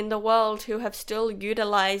people in the world who have still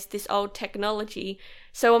utilized this old technology.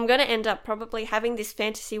 So I'm going to end up probably having this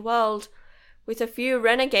fantasy world with a few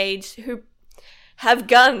renegades who have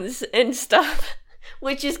guns and stuff,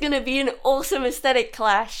 which is going to be an awesome aesthetic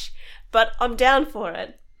clash, but I'm down for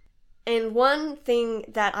it. And one thing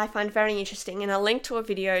that I find very interesting, and I'll link to a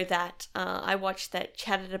video that I watched that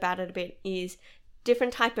chatted about it a bit, is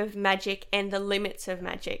different type of magic and the limits of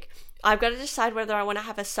magic. I've got to decide whether I want to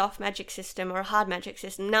have a soft magic system or a hard magic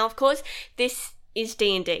system. Now, of course, this is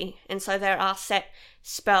D&D, and so there are set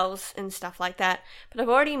spells and stuff like that. But I've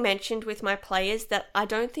already mentioned with my players that I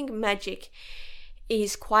don't think magic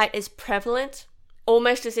is quite as prevalent,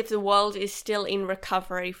 almost as if the world is still in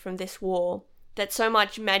recovery from this war. That so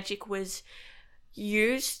much magic was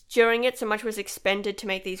used during it, so much was expended to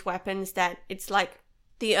make these weapons that it's like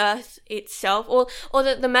the earth itself, or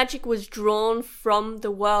that the magic was drawn from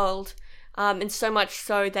the world, and so much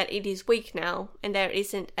so that it is weak now, and there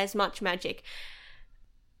isn't as much magic.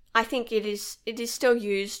 I think it is still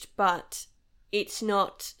used, but it's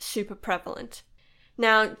not super prevalent.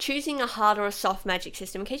 Now, choosing a hard or a soft magic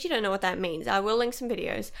system, in case you don't know what that means, I will link some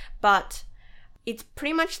videos, but it's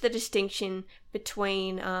pretty much the distinction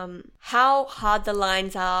between how hard the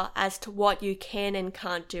lines are as to what you can and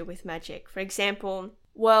can't do with magic. For example,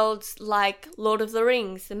 worlds like Lord of the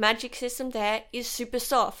Rings, the magic system there is super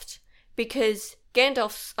soft because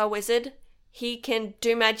Gandalf's a wizard, he can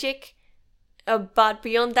do magic, but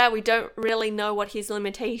beyond that we don't really know what his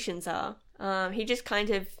limitations are. He just kind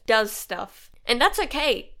of does stuff. And that's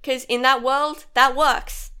okay, because in that world, that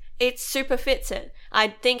works. It super fits it. I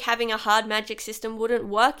think having a hard magic system wouldn't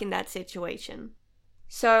work in that situation.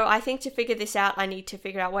 So I think to figure this out, I need to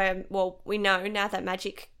figure out we know now that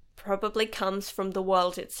magic probably comes from the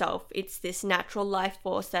world itself. It's this natural life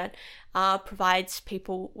force that provides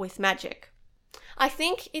people with magic. I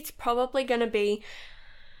think it's probably going to be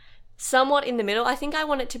somewhat in the middle. I think I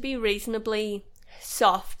want it to be reasonably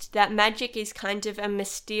soft, that magic is kind of a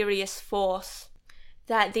mysterious force,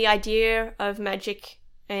 that the idea of magic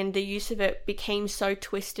and the use of it became so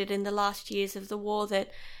twisted in the last years of the war that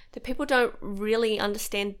people don't really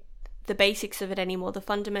understand the basics of it anymore, the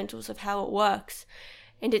fundamentals of how it works.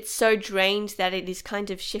 And it's so drained that it is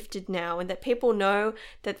kind of shifted now, and that people know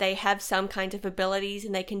that they have some kind of abilities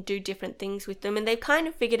and they can do different things with them. And they've kind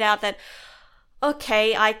of figured out that,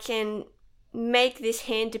 okay, I can make this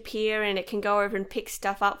hand appear and it can go over and pick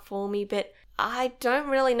stuff up for me, but I don't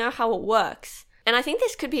really know how it works. And I think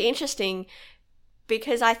this could be interesting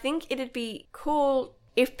because I think it'd be cool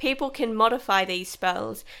if people can modify these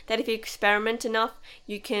spells, that if you experiment enough,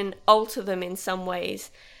 you can alter them in some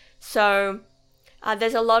ways. So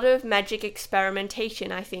there's a lot of magic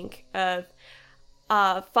experimentation, I think, of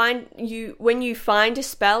when you find a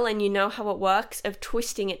spell and you know how it works, of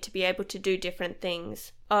twisting it to be able to do different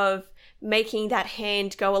things, of making that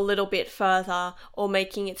hand go a little bit further or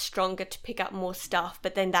making it stronger to pick up more stuff,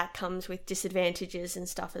 but then that comes with disadvantages and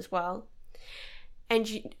stuff as well.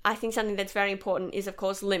 And I think something that's very important is, of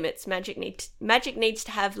course, limits. Magic needs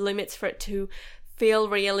to have limits for it to feel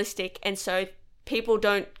realistic, and so people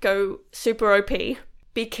don't go super OP,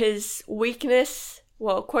 because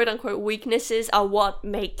quote-unquote weaknesses are what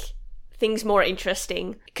make things more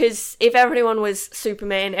interesting. Because if everyone was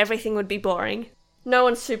Superman, everything would be boring. No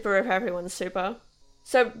one's super if everyone's super.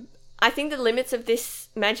 So I think the limits of this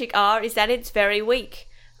magic is that it's very weak.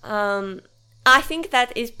 I think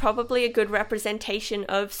that is probably a good representation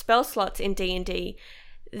of spell slots in D&D,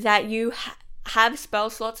 that you have spell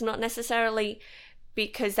slots, not necessarily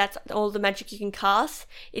because that's all the magic you can cast.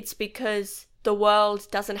 It's because the world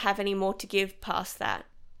doesn't have any more to give past that.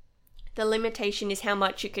 The limitation is how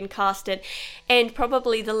much you can cast it, and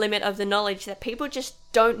probably the limit of the knowledge that people just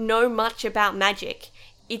don't know much about magic.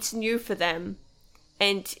 It's new for them,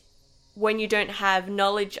 and when you don't have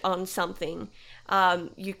knowledge on something,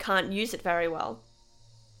 you can't use it very well.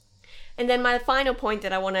 And then my final point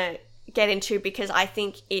that I want to get into, because I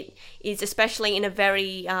think it is, especially in a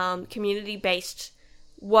very community-based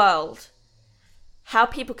world, how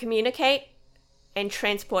people communicate and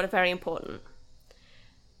transport are very important.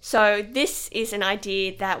 So this is an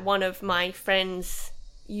idea that one of my friends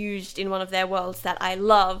used in one of their worlds that I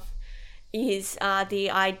love, is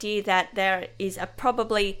the idea that there is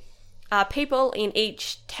probably people in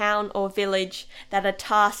each town or village that are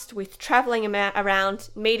tasked with traveling around,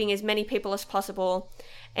 meeting as many people as possible,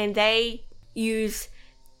 and they use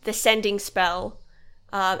the sending spell,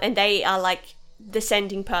 and they are like the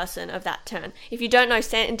sending person of that turn. If you don't know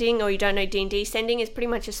sending, or you don't know D&D, sending is pretty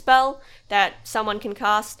much a spell that someone can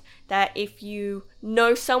cast, that if you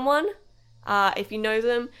know someone, if you know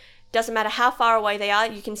them, doesn't matter how far away they are,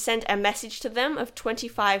 you can send a message to them of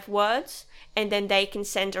 25 words, and then they can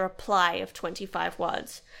send a reply of 25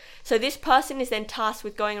 words. So this person is then tasked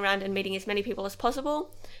with going around and meeting as many people as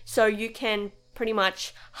possible, so you can pretty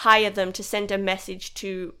much hire them to send a message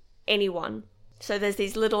to anyone. So there's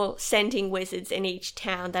these little sending wizards in each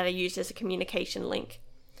town that are used as a communication link.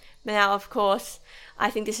 Now, of course, I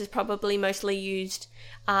think this is probably mostly used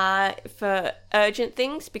for urgent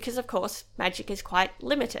things, because, of course, magic is quite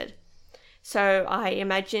limited. So I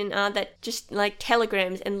imagine that just like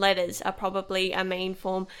telegrams and letters are probably a main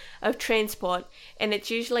form of transport, and it's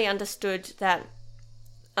usually understood that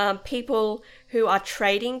people who are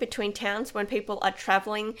trading between towns, when people are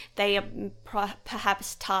traveling, they are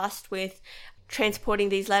perhaps tasked with transporting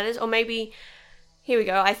these letters. Or maybe, here we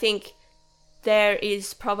go, I think there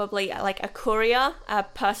is probably like a courier, a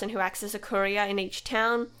person who acts as a courier in each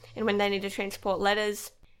town, and when they need to transport letters,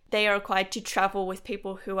 they are required to travel with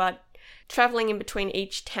people who are traveling in between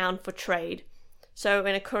each town for trade. So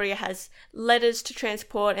when a courier has letters to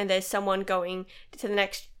transport and there's someone going to the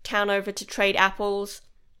next town over to trade apples,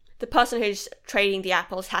 the person who's trading the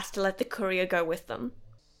apples has to let the courier go with them.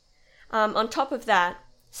 On top of that,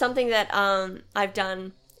 something that I've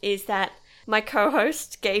done is that my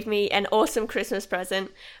co-host gave me an awesome Christmas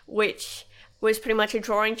present, which was pretty much a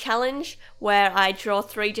drawing challenge where I draw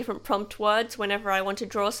 3 different prompt words whenever I want to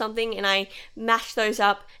draw something, and I mash those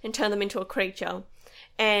up and turn them into a creature.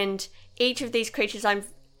 And each of these creatures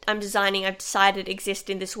I'm designing, I've decided exist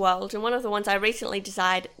in this world. And one of the ones I recently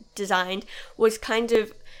designed was kind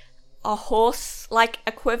of a horse-like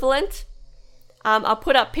equivalent. I'll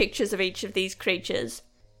put up pictures of each of these creatures,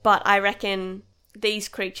 but I reckon these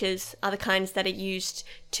creatures are the kinds that are used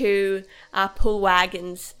to pull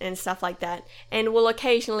wagons and stuff like that, and will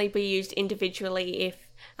occasionally be used individually if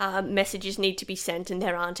messages need to be sent and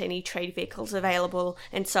there aren't any trade vehicles available,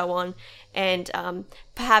 and so on. And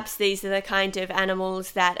perhaps these are the kind of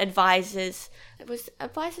animals that advisors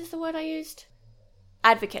the word I used?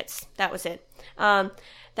 Advocates, that was it. That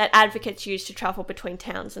advocates use to travel between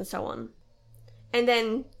towns and so on. And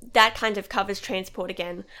then that kind of covers transport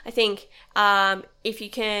again. I think if you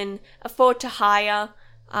can afford to hire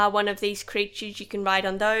one of these creatures, you can ride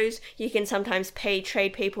on those. You can sometimes pay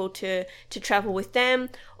trade people to travel with them.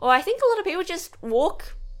 Or I think a lot of people just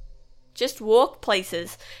walk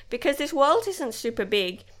places, because this world isn't super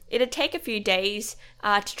big. It'd take a few days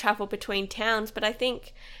to travel between towns, but I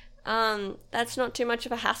think that's not too much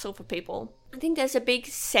of a hassle for people. I think there's a big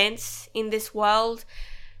sense in this world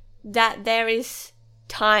that there is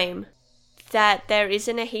time, that there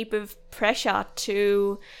isn't a heap of pressure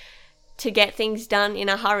to get things done in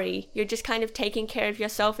a hurry. You're just kind of taking care of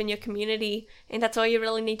yourself and your community, and that's all you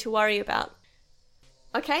really need to worry about.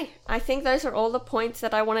 Okay, I think those are all the points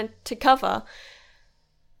that I wanted to cover.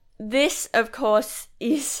 This, of course,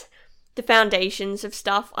 is the foundations of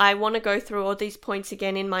stuff. I want to go through all these points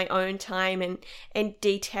again in my own time and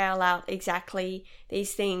detail out exactly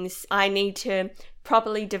these things. I need to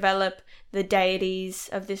properly develop the deities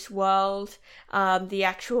of this world, the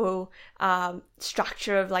actual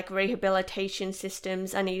structure of like rehabilitation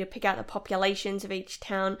systems. I need to pick out the populations of each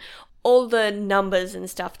town, all the numbers and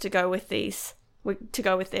stuff to go with this,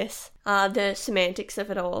 the semantics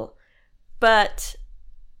of it all. But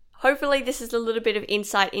hopefully this is a little bit of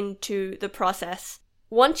insight into the process.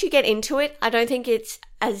 Once you get into it, I don't think it's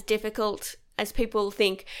as difficult as people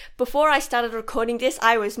think. Before I started recording this,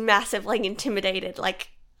 I was massively intimidated.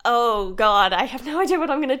 Like, oh God, I have no idea what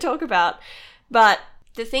I'm going to talk about. But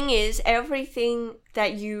the thing is, everything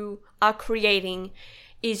that you are creating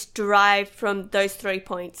is derived from those 3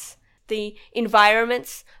 points. The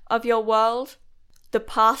environments of your world, the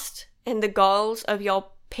past and the goals of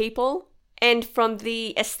your people, and from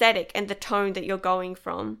the aesthetic and the tone that you're going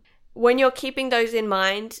from. When you're keeping those in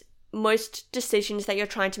mind, most decisions that you're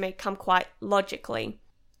trying to make come quite logically.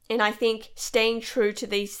 And I think staying true to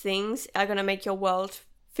these things are going to make your world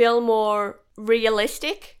feel more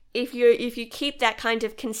realistic. If you keep that kind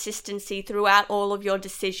of consistency throughout all of your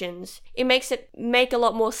decisions, it makes it make a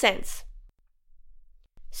lot more sense.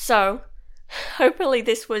 So, hopefully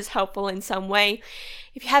this was helpful in some way.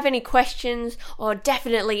 If you have any questions, or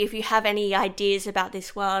definitely if you have any ideas about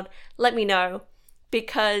this world, let me know.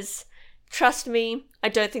 Because, trust me, I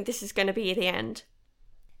don't think this is going to be the end.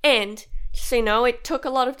 And, just so you know, it took a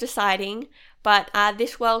lot of deciding, but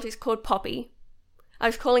this world is called Poppy. I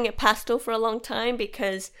was calling it pastel for a long time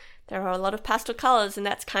because there are a lot of pastel colors, and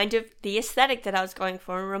that's kind of the aesthetic that I was going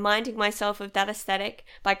for, and reminding myself of that aesthetic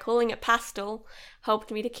by calling it pastel helped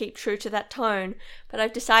me to keep true to that tone. But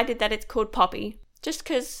I've decided that it's called Poppy, just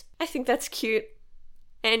because I think that's cute.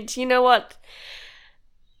 And you know what?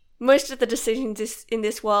 Most of the decisions in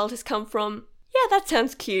this world has come from, yeah, that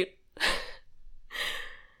sounds cute.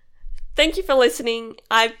 Thank you for listening.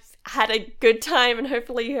 I've had a good time, and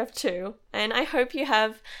hopefully you have too. And I hope you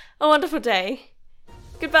have a wonderful day.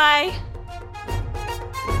 Goodbye.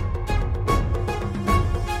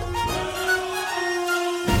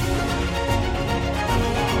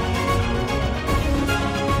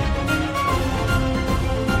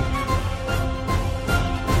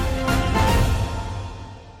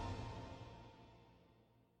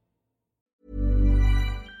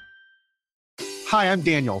 Hi, I'm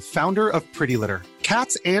Daniel, founder of Pretty Litter.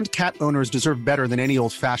 Cats and cat owners deserve better than any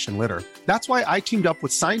old-fashioned litter. That's why I teamed up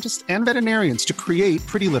with scientists and veterinarians to create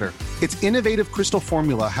Pretty Litter. Its innovative crystal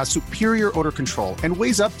formula has superior odor control and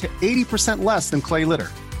weighs up to 80% less than clay litter.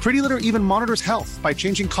 Pretty Litter even monitors health by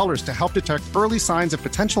changing colors to help detect early signs of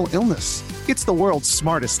potential illness. It's the world's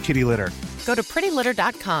smartest kitty litter. Go to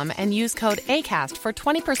prettylitter.com and use code ACAST for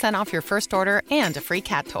 20% off your first order and a free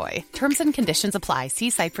cat toy. Terms and conditions apply. See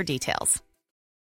site for details.